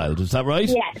your child, is that right?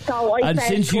 Yeah, so I said...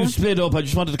 since you split up, I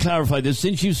just wanted to clarify this,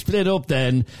 since you split up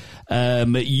then,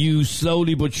 you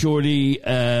slowly but surely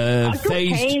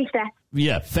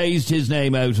phased his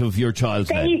name out of your child's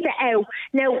name. Phased it out.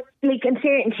 Now, like in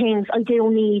certain things, I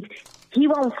do need... He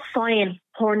won't sign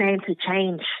her name to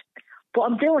change. But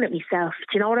I'm doing it myself,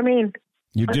 do you know what I mean?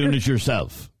 You're doing it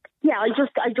yourself? Yeah, I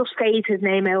just phased his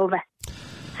name out of it.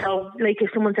 So, like,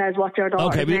 if someone says, what's your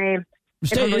daughter's name?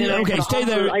 Stay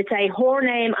there. I'd say her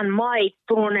name and my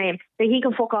surname. So he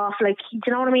can fuck off. Like, do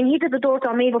you know what I mean? He did the dirt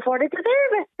on me before. They deserve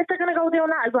it if they're going to go doing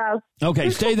that as well. Okay,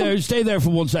 stay there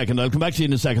for 1 second. I'll come back to you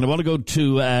in a second. I want to go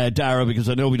to Dara because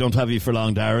I know we don't have you for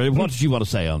long, Dara. What did you want to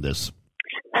say on this?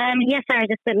 Yes, sorry,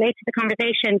 just a bit late to the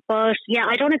conversation. But, yeah,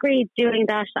 I don't agree doing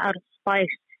that out of spite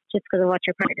just because of what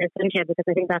your partner is doing to you, because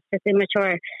I think that's just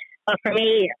immature. But for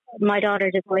me, my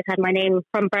daughter just always had my name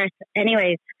from birth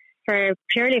anyways,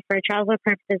 purely for travel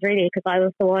purposes, really, because I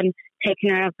was the one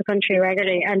taking her out of the country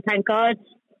regularly. And thank God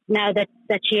now that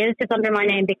she is just under my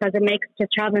name, because it makes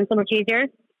just traveling so much easier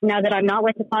now that I'm not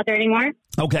with the father anymore.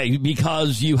 Okay,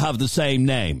 because you have the same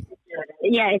name.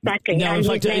 Yeah, exactly. Now,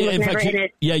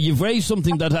 you've raised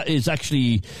something that is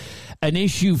actually an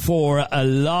issue for a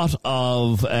lot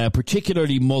of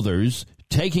particularly mothers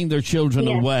taking their children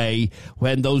away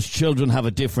when those children have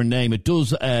a different name. It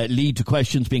does lead to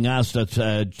questions being asked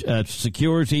at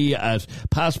security, at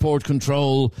passport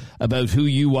control, about who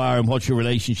you are and what your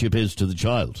relationship is to the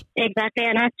child. Exactly,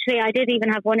 and actually I did even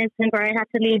have one incident where I had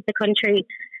to leave the country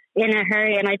in a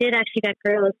hurry, and I did actually get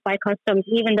girls by customs,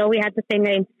 even though we had the same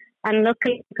name. And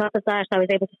luckily, because of that, I was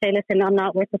able to say, listen, I'm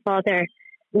not with the father.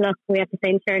 Look, we have the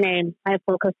same surname. I have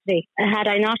full custody. Had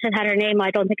I not had her name,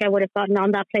 I don't think I would have gotten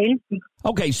on that plane.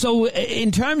 Okay, so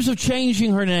in terms of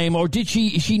changing her name, or did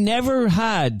she never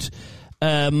had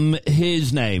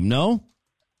his name, no?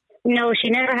 No, she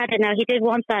never had it. Now, he did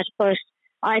want that, but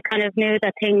I kind of knew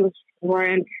that things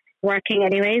weren't working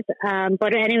anyways.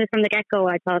 But anyway, from the get-go,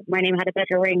 I thought my name had a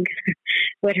better ring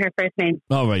with her first name.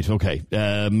 All right, okay.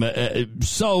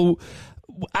 So...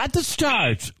 at the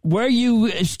start, were you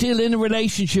still in a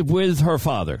relationship with her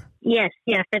father? Yes,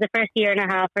 for the first year and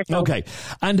a half or so. Okay.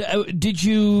 And did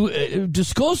you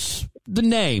discuss the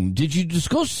name? Did you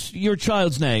discuss your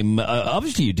child's name?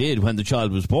 Obviously you did when the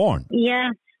child was born.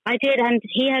 Yeah, I did. And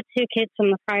he had 2 kids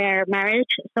from a prior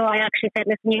marriage. So I actually said,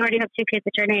 listen, you already have 2 kids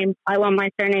with your name. I want my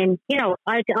surname. You know,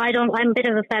 I'm a bit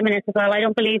of a feminist as well. I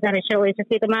don't believe that it should always just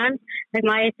be the man. Like,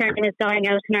 my surname is dying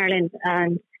out in Ireland,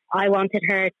 and I wanted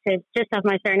her to just have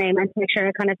my surname and to make sure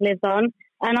it kind of lives on.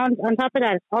 And on top of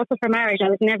that, also for marriage, I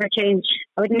would never change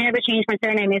my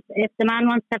surname. If the man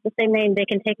wants to have the same name, they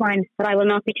can take mine, but I will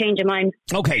not be changing mine.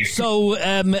 Okay, so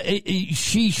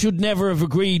she should never have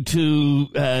agreed to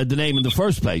the name in the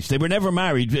first place. They were never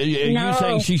married. Are you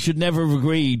saying she should never have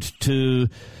agreed for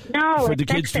the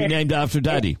kids to be named after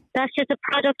daddy? That's just a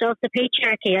product of the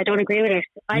patriarchy. I don't agree with it.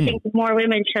 I think more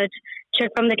women should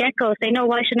from the get-go say, no,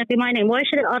 why shouldn't it be my name? Why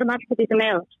should it automatically be the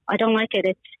male? I don't like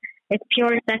it. It's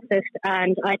pure sexist,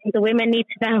 and I think the women need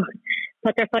to now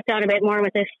put their foot down a bit more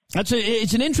with this.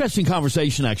 It's an interesting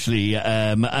conversation, actually,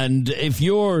 and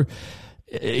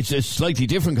it's a slightly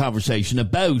different conversation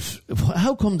about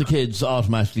how come the kids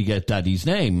automatically get daddy's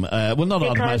name. Well, not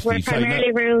because automatically. Because we're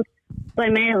primarily ruled by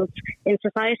males in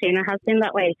society, and it has been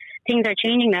that way. Things are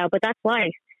changing now, but that's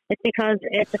why. It's because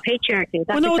it's a patriarchy.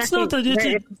 That's it's not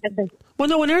that. Well,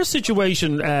 no, in our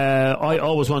situation, I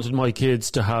always wanted my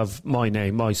kids to have my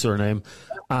name, my surname,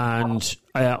 and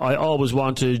I always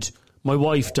wanted my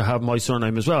wife to have my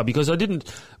surname as well, because I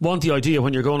didn't want the idea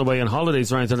when you're going away on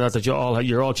holidays or anything like that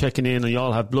you're all checking in and you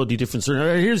all have bloody different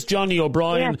surnames. Here's Johnny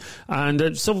O'Brien,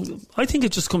 and so I think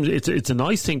it just comes. It's a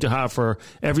nice thing to have for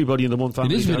everybody in the one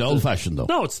family. It is a bit old-fashioned, though.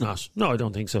 No, it's not. No, I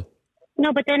don't think so.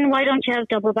 No, but then why don't you have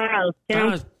double barrels?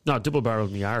 No, double barrel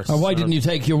me arse. Or why didn't you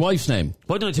take your wife's name?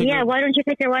 Why don't you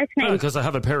take your wife's name? Because I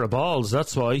have a pair of balls,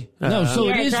 that's why. No, so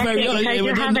it is exactly, very...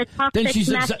 Because you have a toxic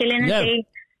masculinity.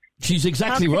 She's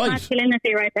exactly right.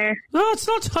 Masculinity right there. No, it's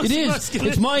not toxic masculinity.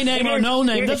 It's my name or no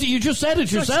name. You just said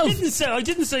it yourself. I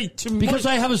didn't say to because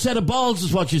I have a set of balls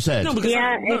is what you said. No,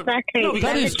 exactly. No,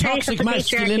 that is toxic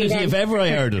masculinity if ever I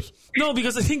heard it. No,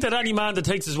 because I think that any man that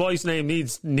takes his wife's name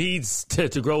needs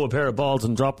to grow a pair of balls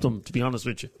and drop them, to be honest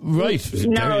with you. Right.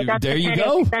 No, there you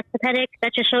go. That's pathetic.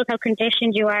 That just shows how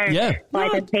conditioned you are by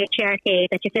the patriarchy,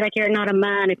 that you feel like you're not a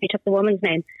man if you took the woman's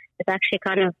name. it's actually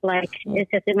kind of like,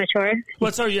 it's just immature.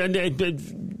 Well, sorry,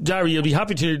 Darry, you'll be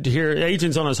happy to hear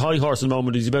Adrian's on his high horse at the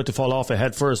moment. He's about to fall off a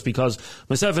head first, because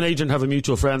myself and Adrian have a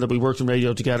mutual friend that we worked in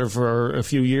radio together for a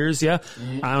few years, yeah?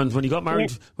 And when he got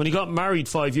married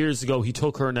 5 years ago, he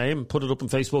took her name, put it up on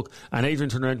Facebook, and Adrian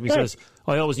turned around to me and says,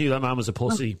 I always knew that man was a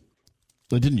pussy.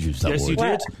 I didn't use that yes, word. You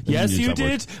did. Yes, you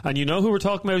did. And you know who we're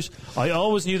talking about? I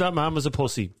always knew that man was a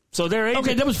pussy. So there, Adrian.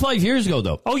 Okay, that was 5 years ago,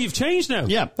 though. Oh, you've changed now?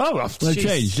 Yeah. Oh, well, I've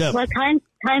changed, yeah. Well, times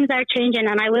are changing,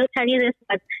 and I will tell you this,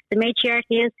 that the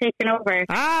matriarchy is taking over.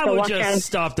 So we'll just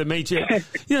stop the matriarchy.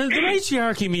 The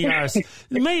matriarchy, me arse.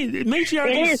 The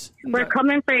matriarchy It is. We're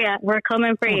coming for you. We're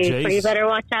coming for you. Geez. So you better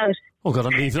watch out. Oh, God,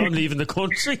 I'm leaving the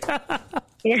country.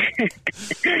 Yeah.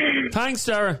 Thanks,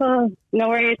 Sarah. Oh, no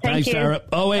worries. Thanks, you. Sarah.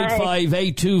 085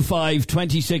 825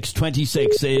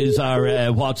 2626 is our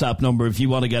WhatsApp number if you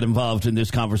want to get involved in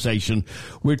this conversation.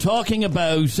 We're talking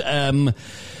about a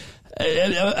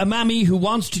mammy who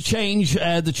wants to change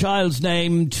the child's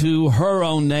name to her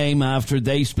own name after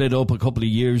they split up a couple of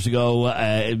years ago.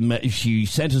 She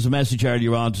sent us a message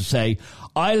earlier on to say,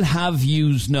 I'll have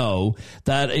yous know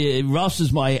that Ross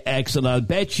is my ex, and I'll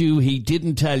bet you he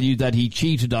didn't tell you that he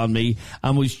cheated on me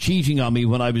and was cheating on me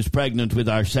when I was pregnant with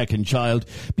our second child.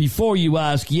 Before you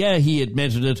ask, yeah, he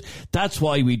admitted it. That's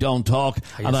why we don't talk,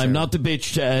 and I'm not the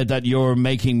bitch that you're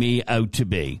making me out to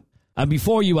be. And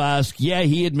before you ask, yeah,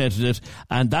 he admitted it,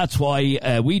 and that's why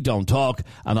we don't talk,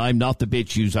 and I'm not the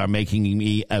bitch yous are making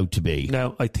me out to be.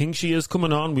 Now, I think she is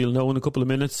coming on. We'll know in a couple of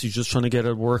minutes. She's just trying to get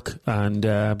at work, and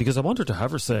because I want her to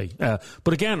have her say.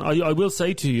 But again, I will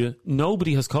say to you,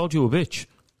 nobody has called you a bitch.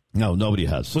 No, nobody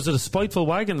has. Was it a spiteful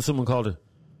wagon someone called her?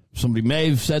 Somebody may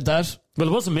have said that. Well,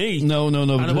 it wasn't me. No.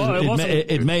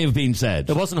 It may have been said.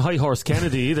 It wasn't High Horse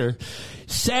Kennedy either.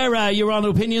 Sarah, you're on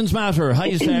Opinions Matter.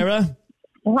 Hi, Sarah.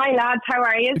 Hi, lads. How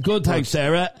are you? Good, thanks,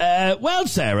 Sarah. Well,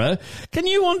 Sarah, can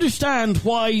you understand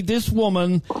why this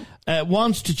woman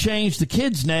wants to change the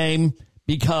kid's name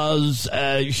because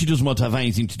she doesn't want to have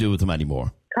anything to do with him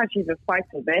anymore? Because she's a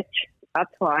spiteful bitch.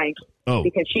 That's why. Oh.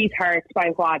 Because she's hurt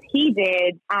by what he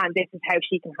did, and this is how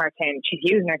she can hurt him. She's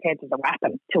using her kids as a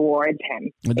weapon towards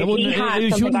him.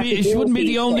 She wouldn't be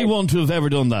the only one to have ever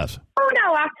done that. Oh,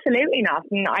 no, absolutely not.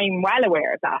 And I'm well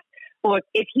aware of that. But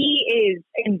if he is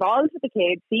involved with the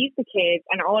kids, sees the kids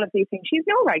and all of these things, she's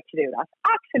no right to do that.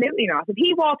 Absolutely not. If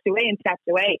he walked away and stepped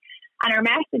away, and her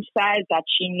message says that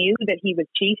she knew that he was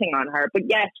cheating on her, but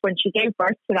yes, when she gave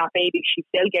birth to that baby, she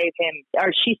still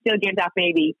gave that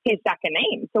baby his second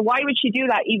name. So why would she do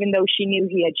that even though she knew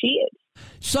he had cheated?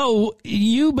 So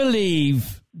you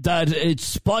believe that it's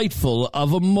spiteful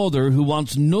of a mother who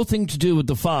wants nothing to do with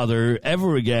the father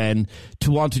ever again to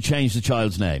want to change the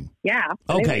child's name? Yeah.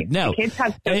 Absolutely. Okay, now, the kids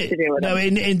have stuff to do with now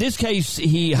it. in this case,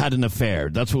 he had an affair.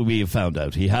 That's what we have found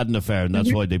out. He had an affair, and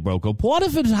that's why they broke up. What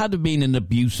if it had been an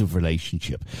abusive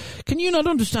relationship? Can you not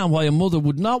understand why a mother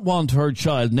would not want her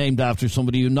child named after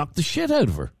somebody who knocked the shit out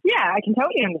of her? Yeah, I can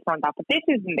totally understand that, but this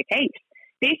isn't the case.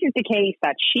 This is the case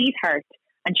that she's hurt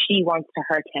and she wants to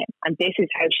hurt him, and this is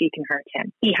how she can hurt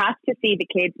him. He has to see the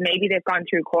kids. Maybe they've gone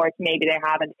through court, maybe they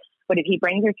haven't, but if he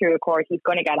brings her through a court, he's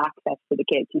going to get access to the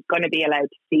kids. He's going to be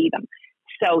allowed to see them.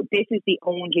 So this is the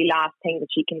only last thing that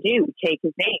she can do, take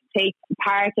his name, take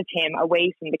part of him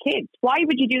away from the kids. Why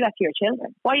would you do that to your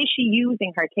children? Why is she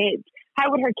using her kids? How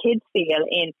would her kids feel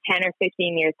in 10 or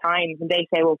 15 years' time when they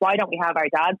say, well, why don't we have our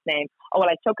dad's name? Oh, well,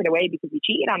 I took it away because he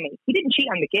cheated on me. He didn't cheat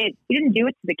on the kids. He didn't do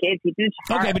it to the kids. He did it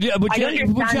to her. Okay, but you have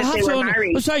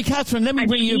to... Sorry, Catherine, let me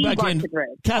bring you back in.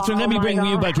 Catherine, let me bring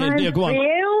you back in. Yeah, go on.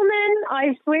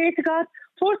 I swear to God.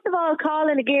 First of all,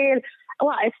 calling a girl...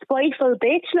 What, a spiteful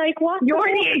bitch? Like, what? You're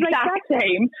the exact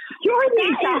same. You're the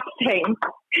exact same.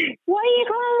 Why are you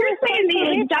calling You're saying the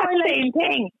exact same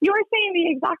thing. You're saying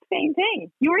the exact same thing.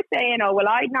 You were saying, oh, well,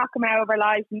 I'd knock him out of our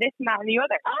lives and this and that and the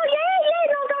other. Oh, yeah,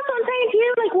 no, that's what I'm saying to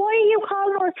you. Like, why are you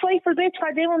calling her a spiteful bitch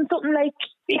for doing something like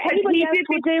because he did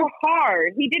it to her.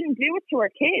 He didn't do it to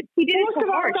her kids. He did it to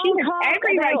her. She has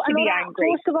every right to be angry.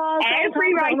 First of all,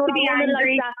 every right to be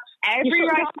angry. Every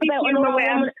right to be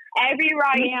human. Every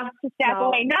right to step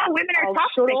away. No, women are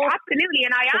toxic, absolutely,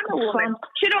 and I am a woman.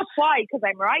 Shut up, why? Because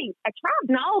I'm right. A tramp.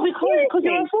 No, because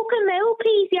you're a fucking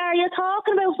mouthpiece. You're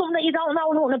talking about something that you don't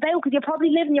know nothing about because you're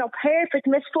probably living your perfect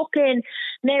Miss fucking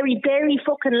Mary Berry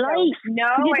fucking life. No,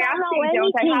 I actually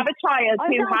don't. I have a child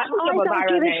who has a double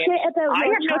barrel name. I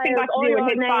have nothing got to do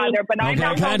with his father, but I'm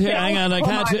not. Hang on, I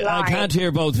can't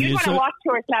hear both of you. You want to watch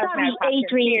yourself now,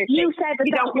 Adrian. You said that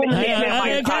you don't want to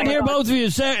I can't hear both of you,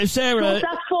 Sarah.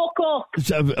 fuck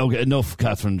up. Okay, enough,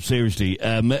 Catherine, seriously.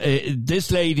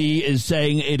 This lady is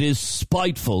saying it is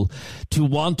spiteful to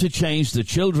want to change the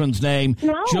children's name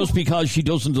just because she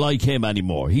doesn't like him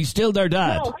anymore. He's still their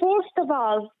dad. No, first of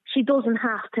all, she doesn't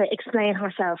have to explain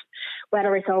herself,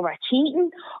 whether it's over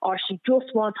cheating or she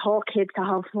just wants her kids to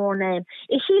have her name.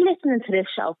 Is she listening to this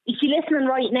show? Is she listening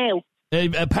right now?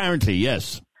 Apparently,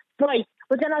 yes. Right.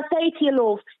 But then I'll say to you,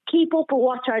 love, keep up with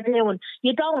what you're doing.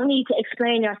 You don't need to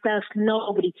explain yourself to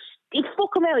nobody. It's fuck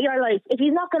him out of your life. If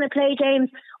he's not going to play games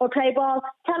or play ball,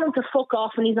 tell him to fuck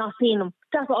off when he's not seeing them.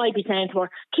 That's what I'd be saying to her.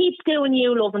 Keep doing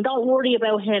you, love, and don't worry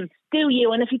about him. Do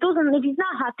you. And if he's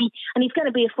not happy and he's going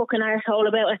to be a fucking arsehole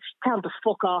about it, tell him to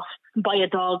fuck off and buy a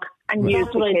dog. And use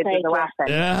the kids as a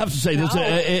weapon. I have to say, this,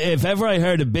 if ever I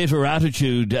heard a bitter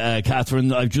attitude,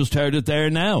 Catherine, I've just heard it there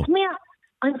now. Come here.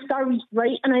 I'm sorry,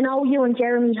 right? And I know you and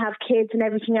Jeremy have kids and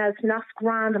everything else, and that's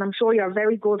grand, and I'm sure you're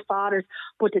very good fathers.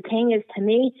 But the thing is, to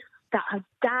me, that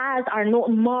dads are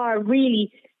nothing more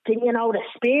really than, the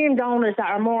sperm donors that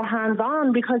are more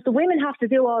hands-on, because the women have to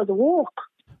do all the work.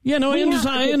 Yeah, no, I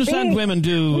understand women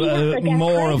do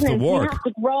more of the work. We have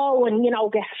to grow and,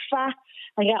 get fat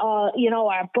and get all,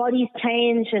 our bodies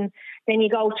change, and then you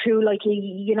go through, like,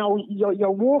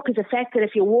 your work is affected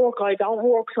if you work. I don't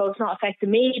work, so it's not affecting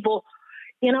me, but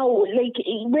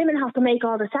women have to make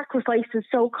all the sacrifices,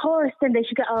 so of course then they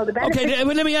should get all the benefits. Okay,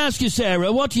 well, let me ask you,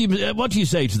 Sarah, what do you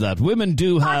say to that? Women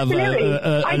do have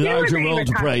a larger role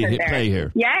to play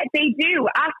here. Yeah, they do,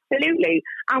 absolutely.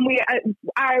 And we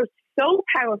are so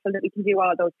powerful that we can do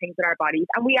all those things with our bodies,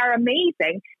 and we are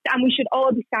amazing, and we should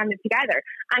all be standing together.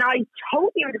 And I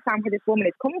totally understand where this woman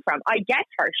is coming from. I get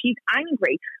her. She's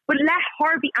angry, but let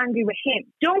her be angry with him.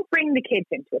 Don't bring the kids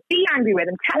into it. Be angry with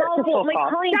him. Tell her to fuck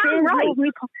off. Damn right.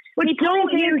 But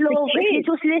don't use the kids.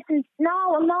 Just listen.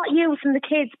 No, I'm not using the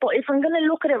kids, but if I'm going to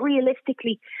look at it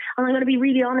realistically, and I'm going to be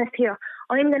really honest here,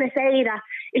 I'm going to say that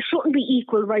it shouldn't be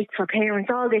equal rights for parents.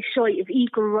 All this shite is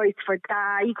equal rights for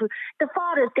dad. The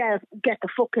fathers get the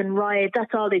fucking ride.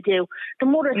 That's all they do. The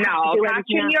mothers have to do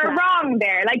everything. You're wrong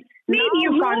there. Like, maybe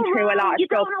you've gone through a lot of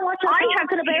stuff. I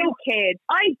have 2 kids.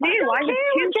 I do. I have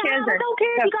 2 children.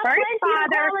 The first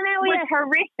father was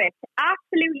horrific.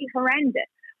 Absolutely horrendous.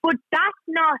 But that's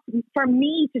not for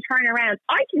me to turn around.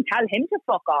 I can tell him to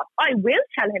fuck off. I will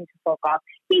tell him to fuck off.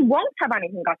 He won't have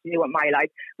anything got to do with my life.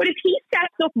 But if he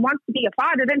steps up and wants to be a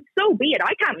father, then so be it.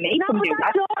 I can't make him do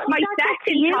that. My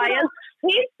second child,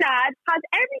 his dad has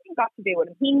everything got to do with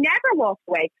him. He never walked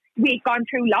away. We've gone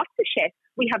through lots of shit.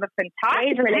 We have a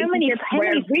fantastic relationship.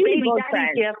 We're really good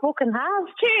friends. Do you fucking have?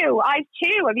 2. I have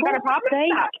 2. Have you got a problem with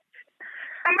that?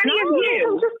 How many of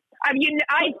you? I'd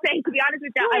say, to be honest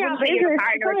with you, I wouldn't be your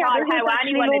partner at all.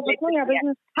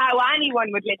 How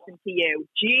anyone would listen to you.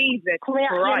 Jesus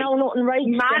Christ. Nothing right.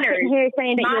 Manners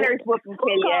wouldn't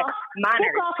kill you.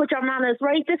 Manners. Fuck off with your manners,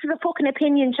 right? This is a fucking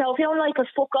opinion show. If you don't like us,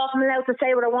 fuck off. I'm allowed to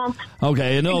say what I want.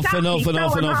 Okay, enough.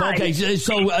 Okay,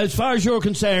 so as far as you're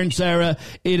concerned, Sarah,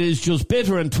 it is just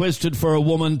bitter and twisted for a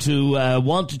woman to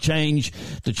want to change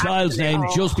the child's name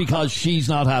just because she's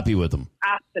not happy with them.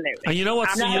 Absolutely. And you know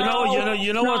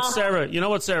what,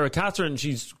 Sarah? Catherine,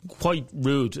 she's quite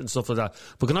rude and stuff like that.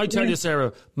 But can I tell you,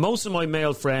 Sarah, most of my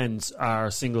male friends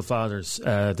are single fathers.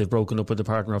 They've broken up with the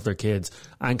partner of their kids.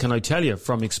 And can I tell you,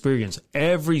 from experience,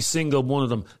 every single one of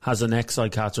them has an ex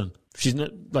like Catherine. She's not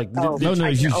like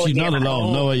she's not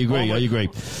alone. No, I agree.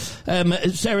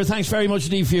 Sarah, thanks very much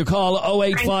indeed for your call.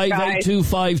 085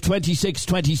 825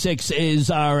 2626 is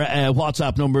our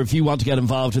WhatsApp number if you want to get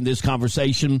involved in this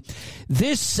conversation.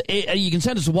 This you can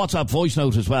send us a WhatsApp voice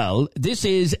note as well. This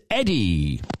is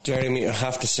Eddie. Jeremy, I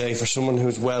have to say, for someone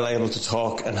who's well able to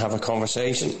talk and have a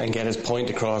conversation and get his point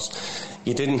across,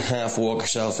 you didn't half walk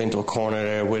yourself into a corner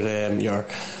there with your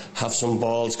have some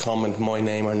balls comment, my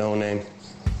name or no name.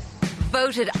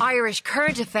 Voted Irish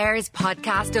Current Affairs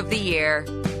Podcast of the Year.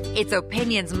 It's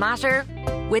Opinions Matter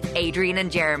with Adrian and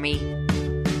Jeremy.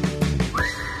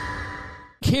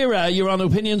 Ciara, you're on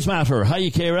Opinions Matter. Hi,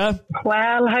 Ciara.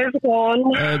 Well, how's it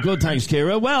going? Good, thanks,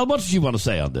 Ciara. Well, what did you want to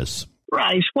say on this?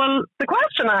 Right. Well, the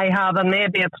question I have, and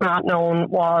maybe it's not known,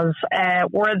 was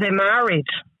were they married?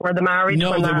 Were they married?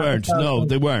 No, they weren't. No,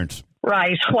 they weren't.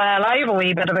 Right. Well, I have a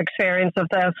wee bit of experience of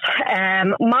this.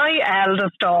 My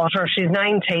eldest daughter, she's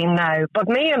 19 now, but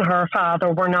me and her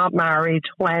father were not married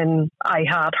when I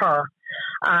had her.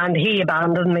 And he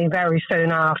abandoned me very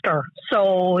soon after.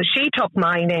 So she took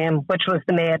my name, which was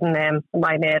the maiden name,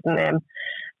 my maiden name.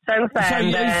 Since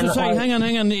then... Sorry, hang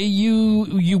on.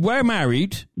 You were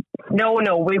married? No,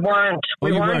 we weren't.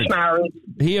 We weren't married.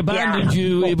 He abandoned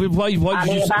you. Why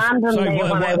did you abandoned me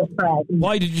when I was pregnant.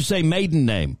 Why did you say maiden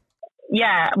name?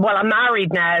 Yeah, well, I'm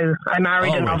married now. I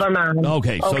married another man.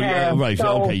 Okay, so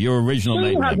your original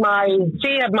maiden name.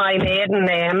 She had my maiden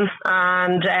name,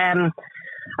 and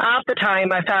at the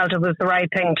time I felt it was the right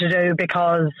thing to do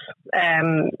because,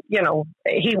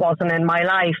 he wasn't in my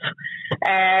life.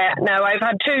 Now, I've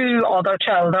had 2 other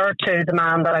children to the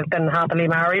man that I've been happily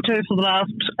married to for the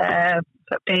last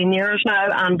 15 years now,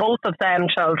 and both of them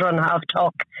children have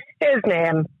took his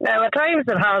name. Now, at times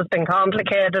it has been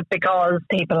complicated because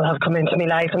people have come into my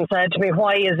life and said to me,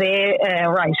 why is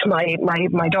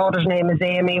my daughter's name is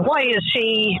Amy, why is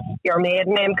she your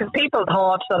maiden name? Because people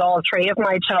thought that all 3 of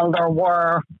my children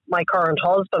were my current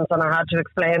husbands, and I had to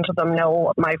explain to them,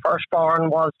 no, my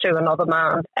firstborn was to another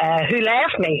man who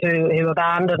left me, who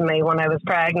abandoned me when I was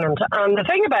pregnant. And the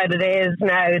thing about it is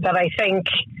now that I think,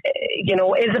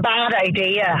 is a bad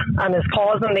idea and is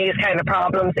causing these kind of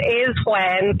problems is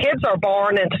when kids are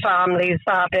born into families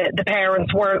that the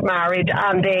parents weren't married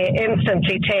and they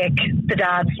instantly take the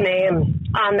dad's name.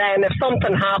 And then if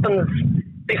something happens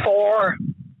before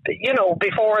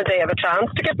they have a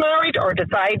chance to get married or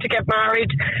decide to get married,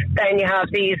 then you have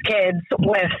these kids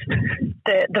with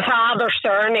the father's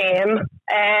surname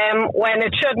when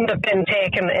it shouldn't have been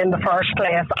taken in the first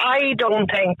place. I don't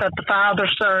think that the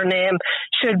father's surname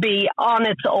should be on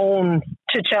its own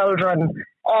to children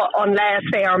unless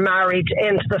they are married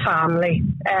into the family.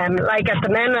 Like at the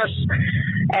minute,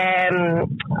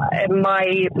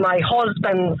 my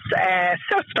husband's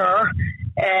sister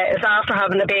is after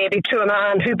having a baby to a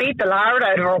man who beat the lard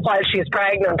out of her while she was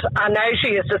pregnant, and now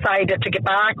she has decided to get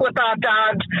back with that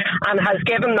dad and has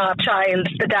given that child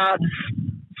the dad's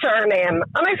surname.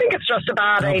 And I think it's just a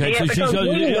bad idea. So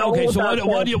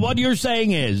what you're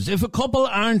saying is, if a couple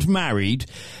aren't married,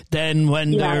 then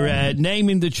when they're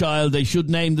naming the child, they should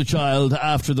name the child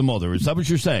after the mother. Is that what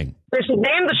you're saying? They should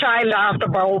name the child after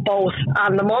both,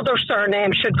 and the mother's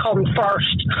surname should come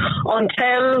first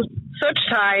until such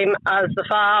time as the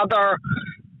father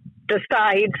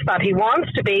decides that he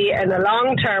wants to be in a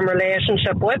long-term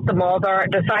relationship with the mother,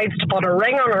 decides to put a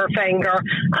ring on her finger,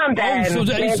 and then...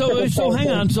 So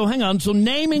hang on. So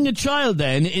naming a child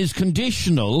then is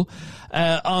conditional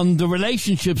on the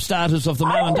relationship status of the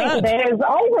mom and dad. I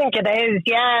think it is,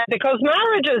 yeah, because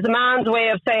marriage is a man's way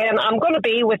of saying, I'm going to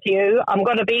be with you, I'm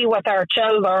going to be with our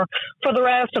children for the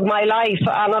rest of my life.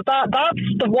 And that's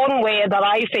the one way that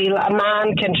I feel a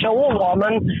man can show a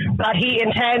woman that he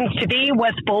intends to be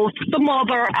with both the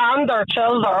mother and their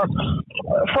children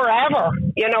forever.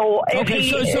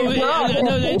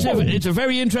 It's a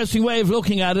very interesting way of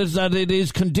looking at it, that it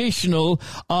is conditional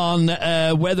on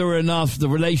whether or not the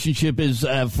relationship is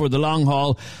for the long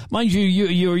haul. Mind you,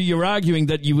 you're arguing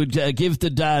that you would give the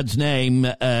dad's name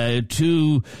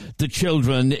to the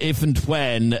children if and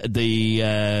when the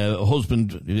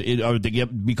husband or they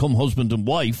become husband and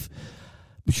wife.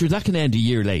 But sure, that can end a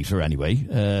year later anyway,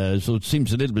 so it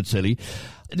seems a little bit silly.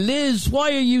 Liz,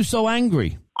 why are you so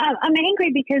angry? I'm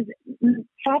angry because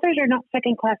fathers are not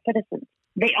second-class citizens.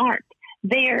 They aren't.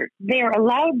 They're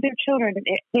allowed their children.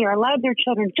 They are allowed their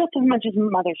children just as much as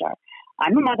mothers are.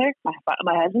 I'm a mother. My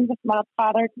husband's a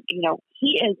father.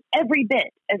 He is every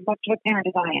bit as much of a parent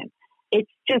as I am.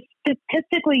 It's just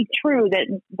statistically true that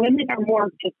women are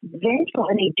more just vengeful,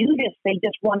 and they do this. They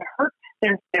just want to hurt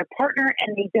their partner,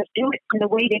 and they just do it in the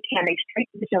way they can. They strike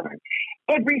the children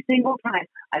every single time.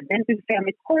 I've been through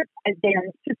family court. I've been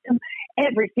in the system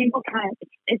every single time.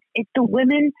 It's the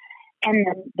women and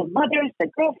the mothers, the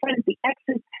girlfriends, the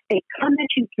exes. They come at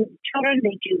you through the children.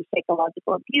 They do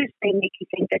psychological abuse. They make you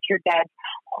think that your dad's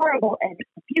horrible and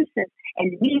abusive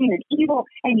and mean and evil,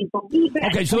 and you believe it.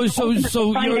 Okay,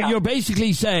 so you're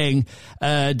basically saying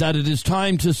that it is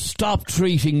time to stop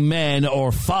treating men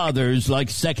or fathers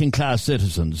like second-class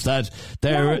citizens. That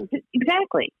they're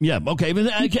exactly. Yeah. Okay.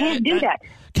 But, you can't do that,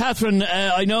 Catherine.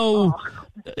 I know.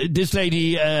 This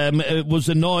lady was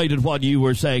annoyed at what you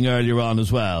were saying earlier on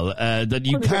as well, that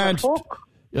you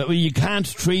can't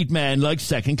treat men like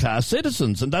second-class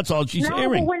citizens, and that's all she's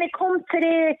hearing. But when it comes to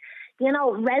the,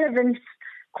 relevance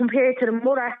compared to the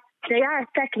mother, they are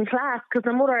second class because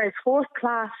the mother is first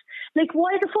class. Like,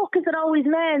 why the fuck is it always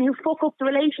men who fuck up the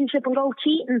relationship and go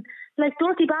cheating? Like,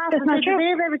 dirty bastards, they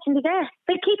deserve everything to get.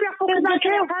 They keep your fucking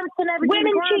pants and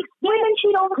everything. Women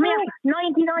cheat all the time.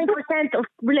 99% of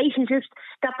relationships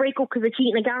that break up because of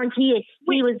cheating, I guarantee you,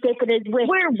 he was dicked with.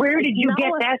 Where did you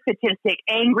get that statistic?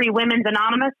 Angry Women's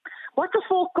Anonymous? What the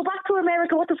fuck? Go back to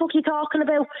America. What the fuck are you talking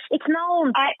about? It's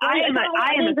known. I am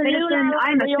a citizen.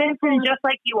 I'm a citizen just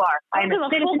like you are. I'm a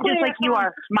citizen just like you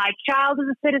are. My child is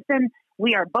a citizen.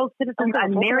 We are both citizens.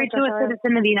 I'm married to a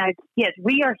citizen of the United States. Yes,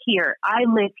 we are here. I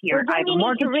live here. I have a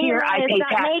mortgage here. I pay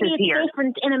taxes here. Maybe it's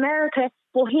different in America,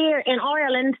 but here in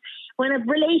Ireland, when a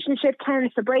relationship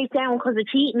tends to break down because of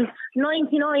cheating,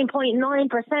 99.9%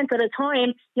 of the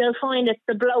time, you'll find it's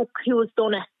the bloke who has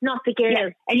done it, not the girl. Yeah.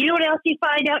 And you know what else you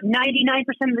find out? 99%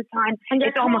 of the time,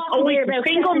 it's almost always the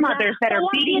single mothers that are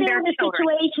beating their children. The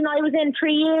situation I was in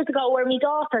 3 years ago where my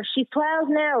daughter, she's 12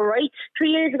 now, right?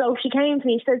 3 years ago, she came to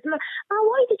me and says,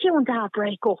 why did you and Dad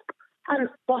break up? And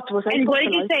what was I? And what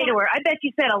did you say to her? I bet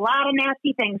you said a lot of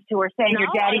nasty things to her, saying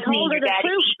your daddy's mean, your daddy's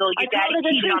evil, your daddy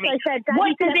cheated on me. I said,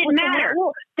 what does it matter?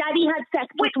 Daddy had sex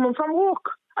with someone from work.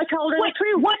 I told her the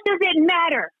truth. What does it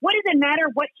matter? What does it matter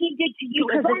what he did to you?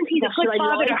 As long as he's a good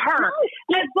father to her.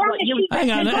 As long as she's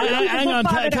hang on,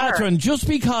 Catherine. Just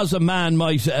because a man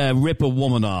might rip a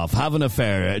woman off, have an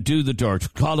affair, do the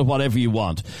dirt, call it whatever you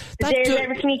want. There's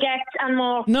everything he gets and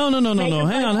more. No.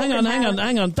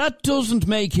 Hang on. That doesn't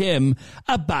make him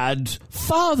a bad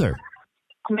father.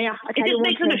 It just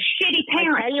makes him a shitty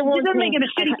parent. It doesn't make him a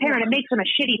shitty parent. It makes him a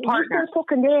shitty partner.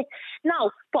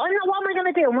 No, but I'm not. What am I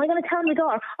going to do? Am I going to tell my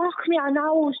daughter, come here,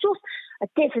 no, it's just a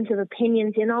difference of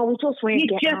opinions, we just weren't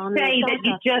getting on. You just say that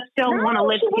you just don't want to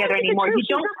live together anymore. You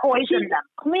don't poison them.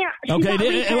 Come here.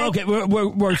 Okay,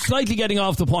 we're slightly getting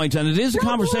off the point, and it is a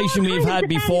conversation we've had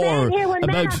before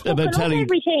about telling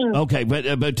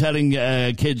about telling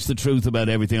kids the truth about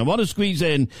everything. I want to squeeze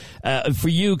in for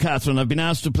you, Catherine. I've been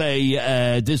asked to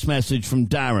play this message from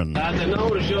Darren. I know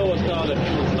the show is called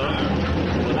Opinions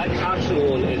Matter, but that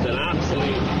Catherine is an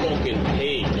absolute fucking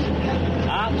pig.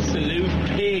 Absolute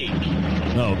pig.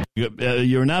 No,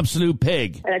 you're an absolute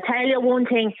pig. I'll tell you one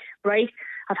thing, right?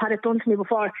 I've had it done to me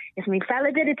before. If my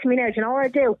fella did it to me now, do you know what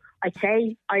I'd do? I'd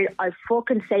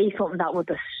fucking say something that would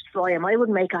destroy him. I would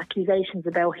make accusations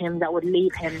about him that would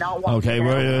leave him not wanting. Okay,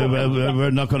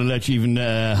 we're not going to let you even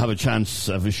have a chance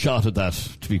of a shot at that,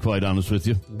 to be quite honest with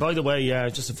you. By the way,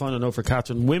 just a final note for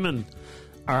Catherine, women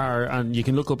are, and you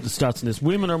can look up the stats on this,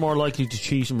 women are more likely to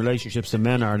cheat in relationships than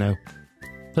men are now.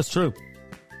 That's true.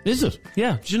 Is it?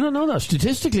 Yeah. Did you not know that?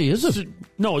 Statistically, is it?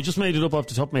 No, I just made it up off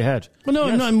the top of my head. Well, no,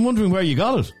 I'm wondering where you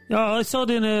got it. I saw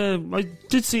it I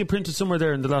did see it printed somewhere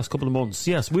there in the last couple of months.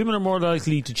 Yes, women are more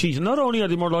likely to cheat. And not only are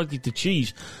they more likely to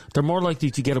cheat, they're more likely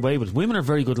to get away with it. Women are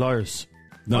very good liars.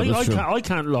 No, that's true. I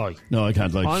can't lie. No, I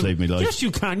can't lie to save me life. Yes,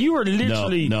 you can. You are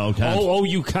literally... No, I can't. Oh,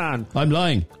 you can. I'm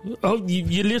lying. Oh,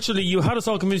 you literally... You had us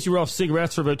all convinced you were off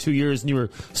cigarettes for about 2 years and you were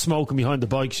smoking behind the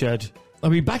bike shed. Are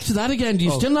we back to that again? Do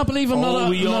you still not believe I'm not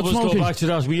we always smoking? Go back to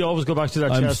that. We always go back to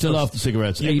that. I'm still off the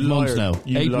cigarettes. 8 months now.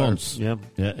 8 months. Yeah,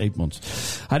 8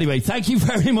 months. Anyway, thank you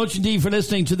very much indeed for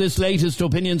listening to this latest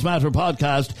Opinions Matter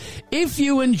podcast. If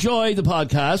you enjoy the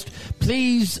podcast,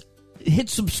 please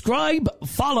hit subscribe,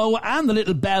 follow, and the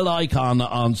little bell icon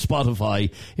on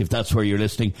Spotify if that's where you're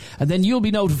listening. And then you'll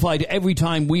be notified every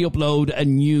time we upload a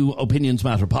new Opinions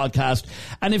Matter podcast.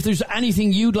 And if there's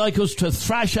anything you'd like us to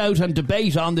thrash out and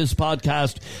debate on this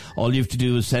podcast, all you have to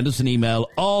do is send us an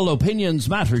email,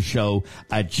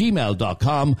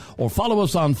 allopinionsmattershow@gmail.com, or follow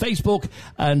us on Facebook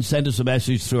and send us a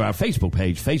message through our Facebook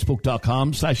page,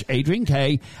 facebook.com/Adrian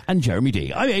K and Jeremy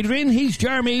D. I'm Adrian, he's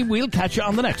Jeremy. We'll catch you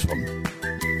on the next one.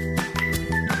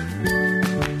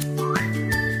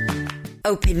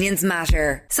 Opinions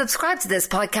Matter. Subscribe to this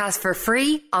podcast for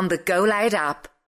free on the Go Loud app.